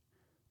brink.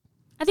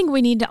 I think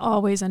we need to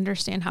always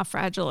understand how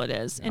fragile it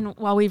is. Yeah. And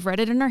while we've read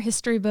it in our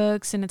history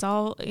books and it's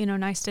all,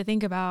 nice to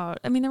think about,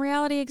 I mean, the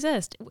reality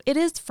exists. It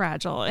is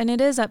fragile, and it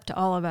is up to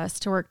all of us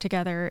to work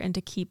together and to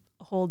keep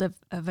hold of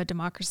a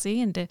democracy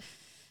and to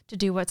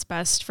do what's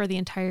best for the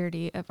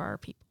entirety of our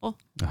people.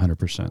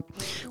 100%.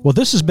 Well,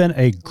 this has been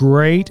a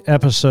great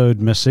episode,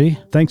 Missy.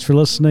 Thanks for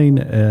listening,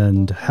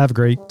 and have a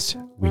great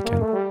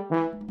weekend.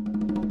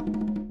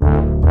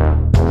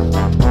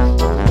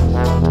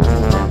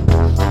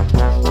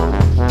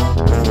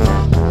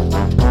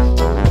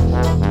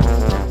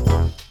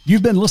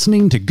 You've been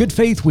listening to Good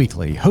Faith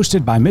Weekly,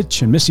 hosted by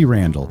Mitch and Missy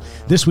Randall.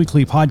 This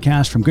weekly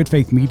podcast from Good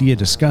Faith Media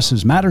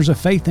discusses matters of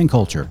faith and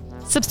culture.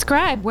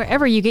 Subscribe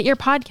wherever you get your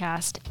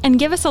podcast and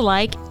give us a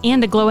like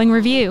and a glowing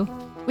review.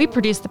 We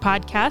produce the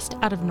podcast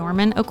out of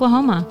Norman,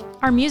 Oklahoma.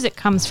 Our music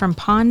comes from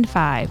Pond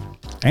 5.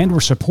 And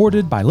we're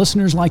supported by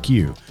listeners like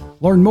you.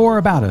 Learn more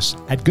about us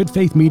at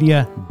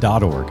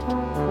goodfaithmedia.org.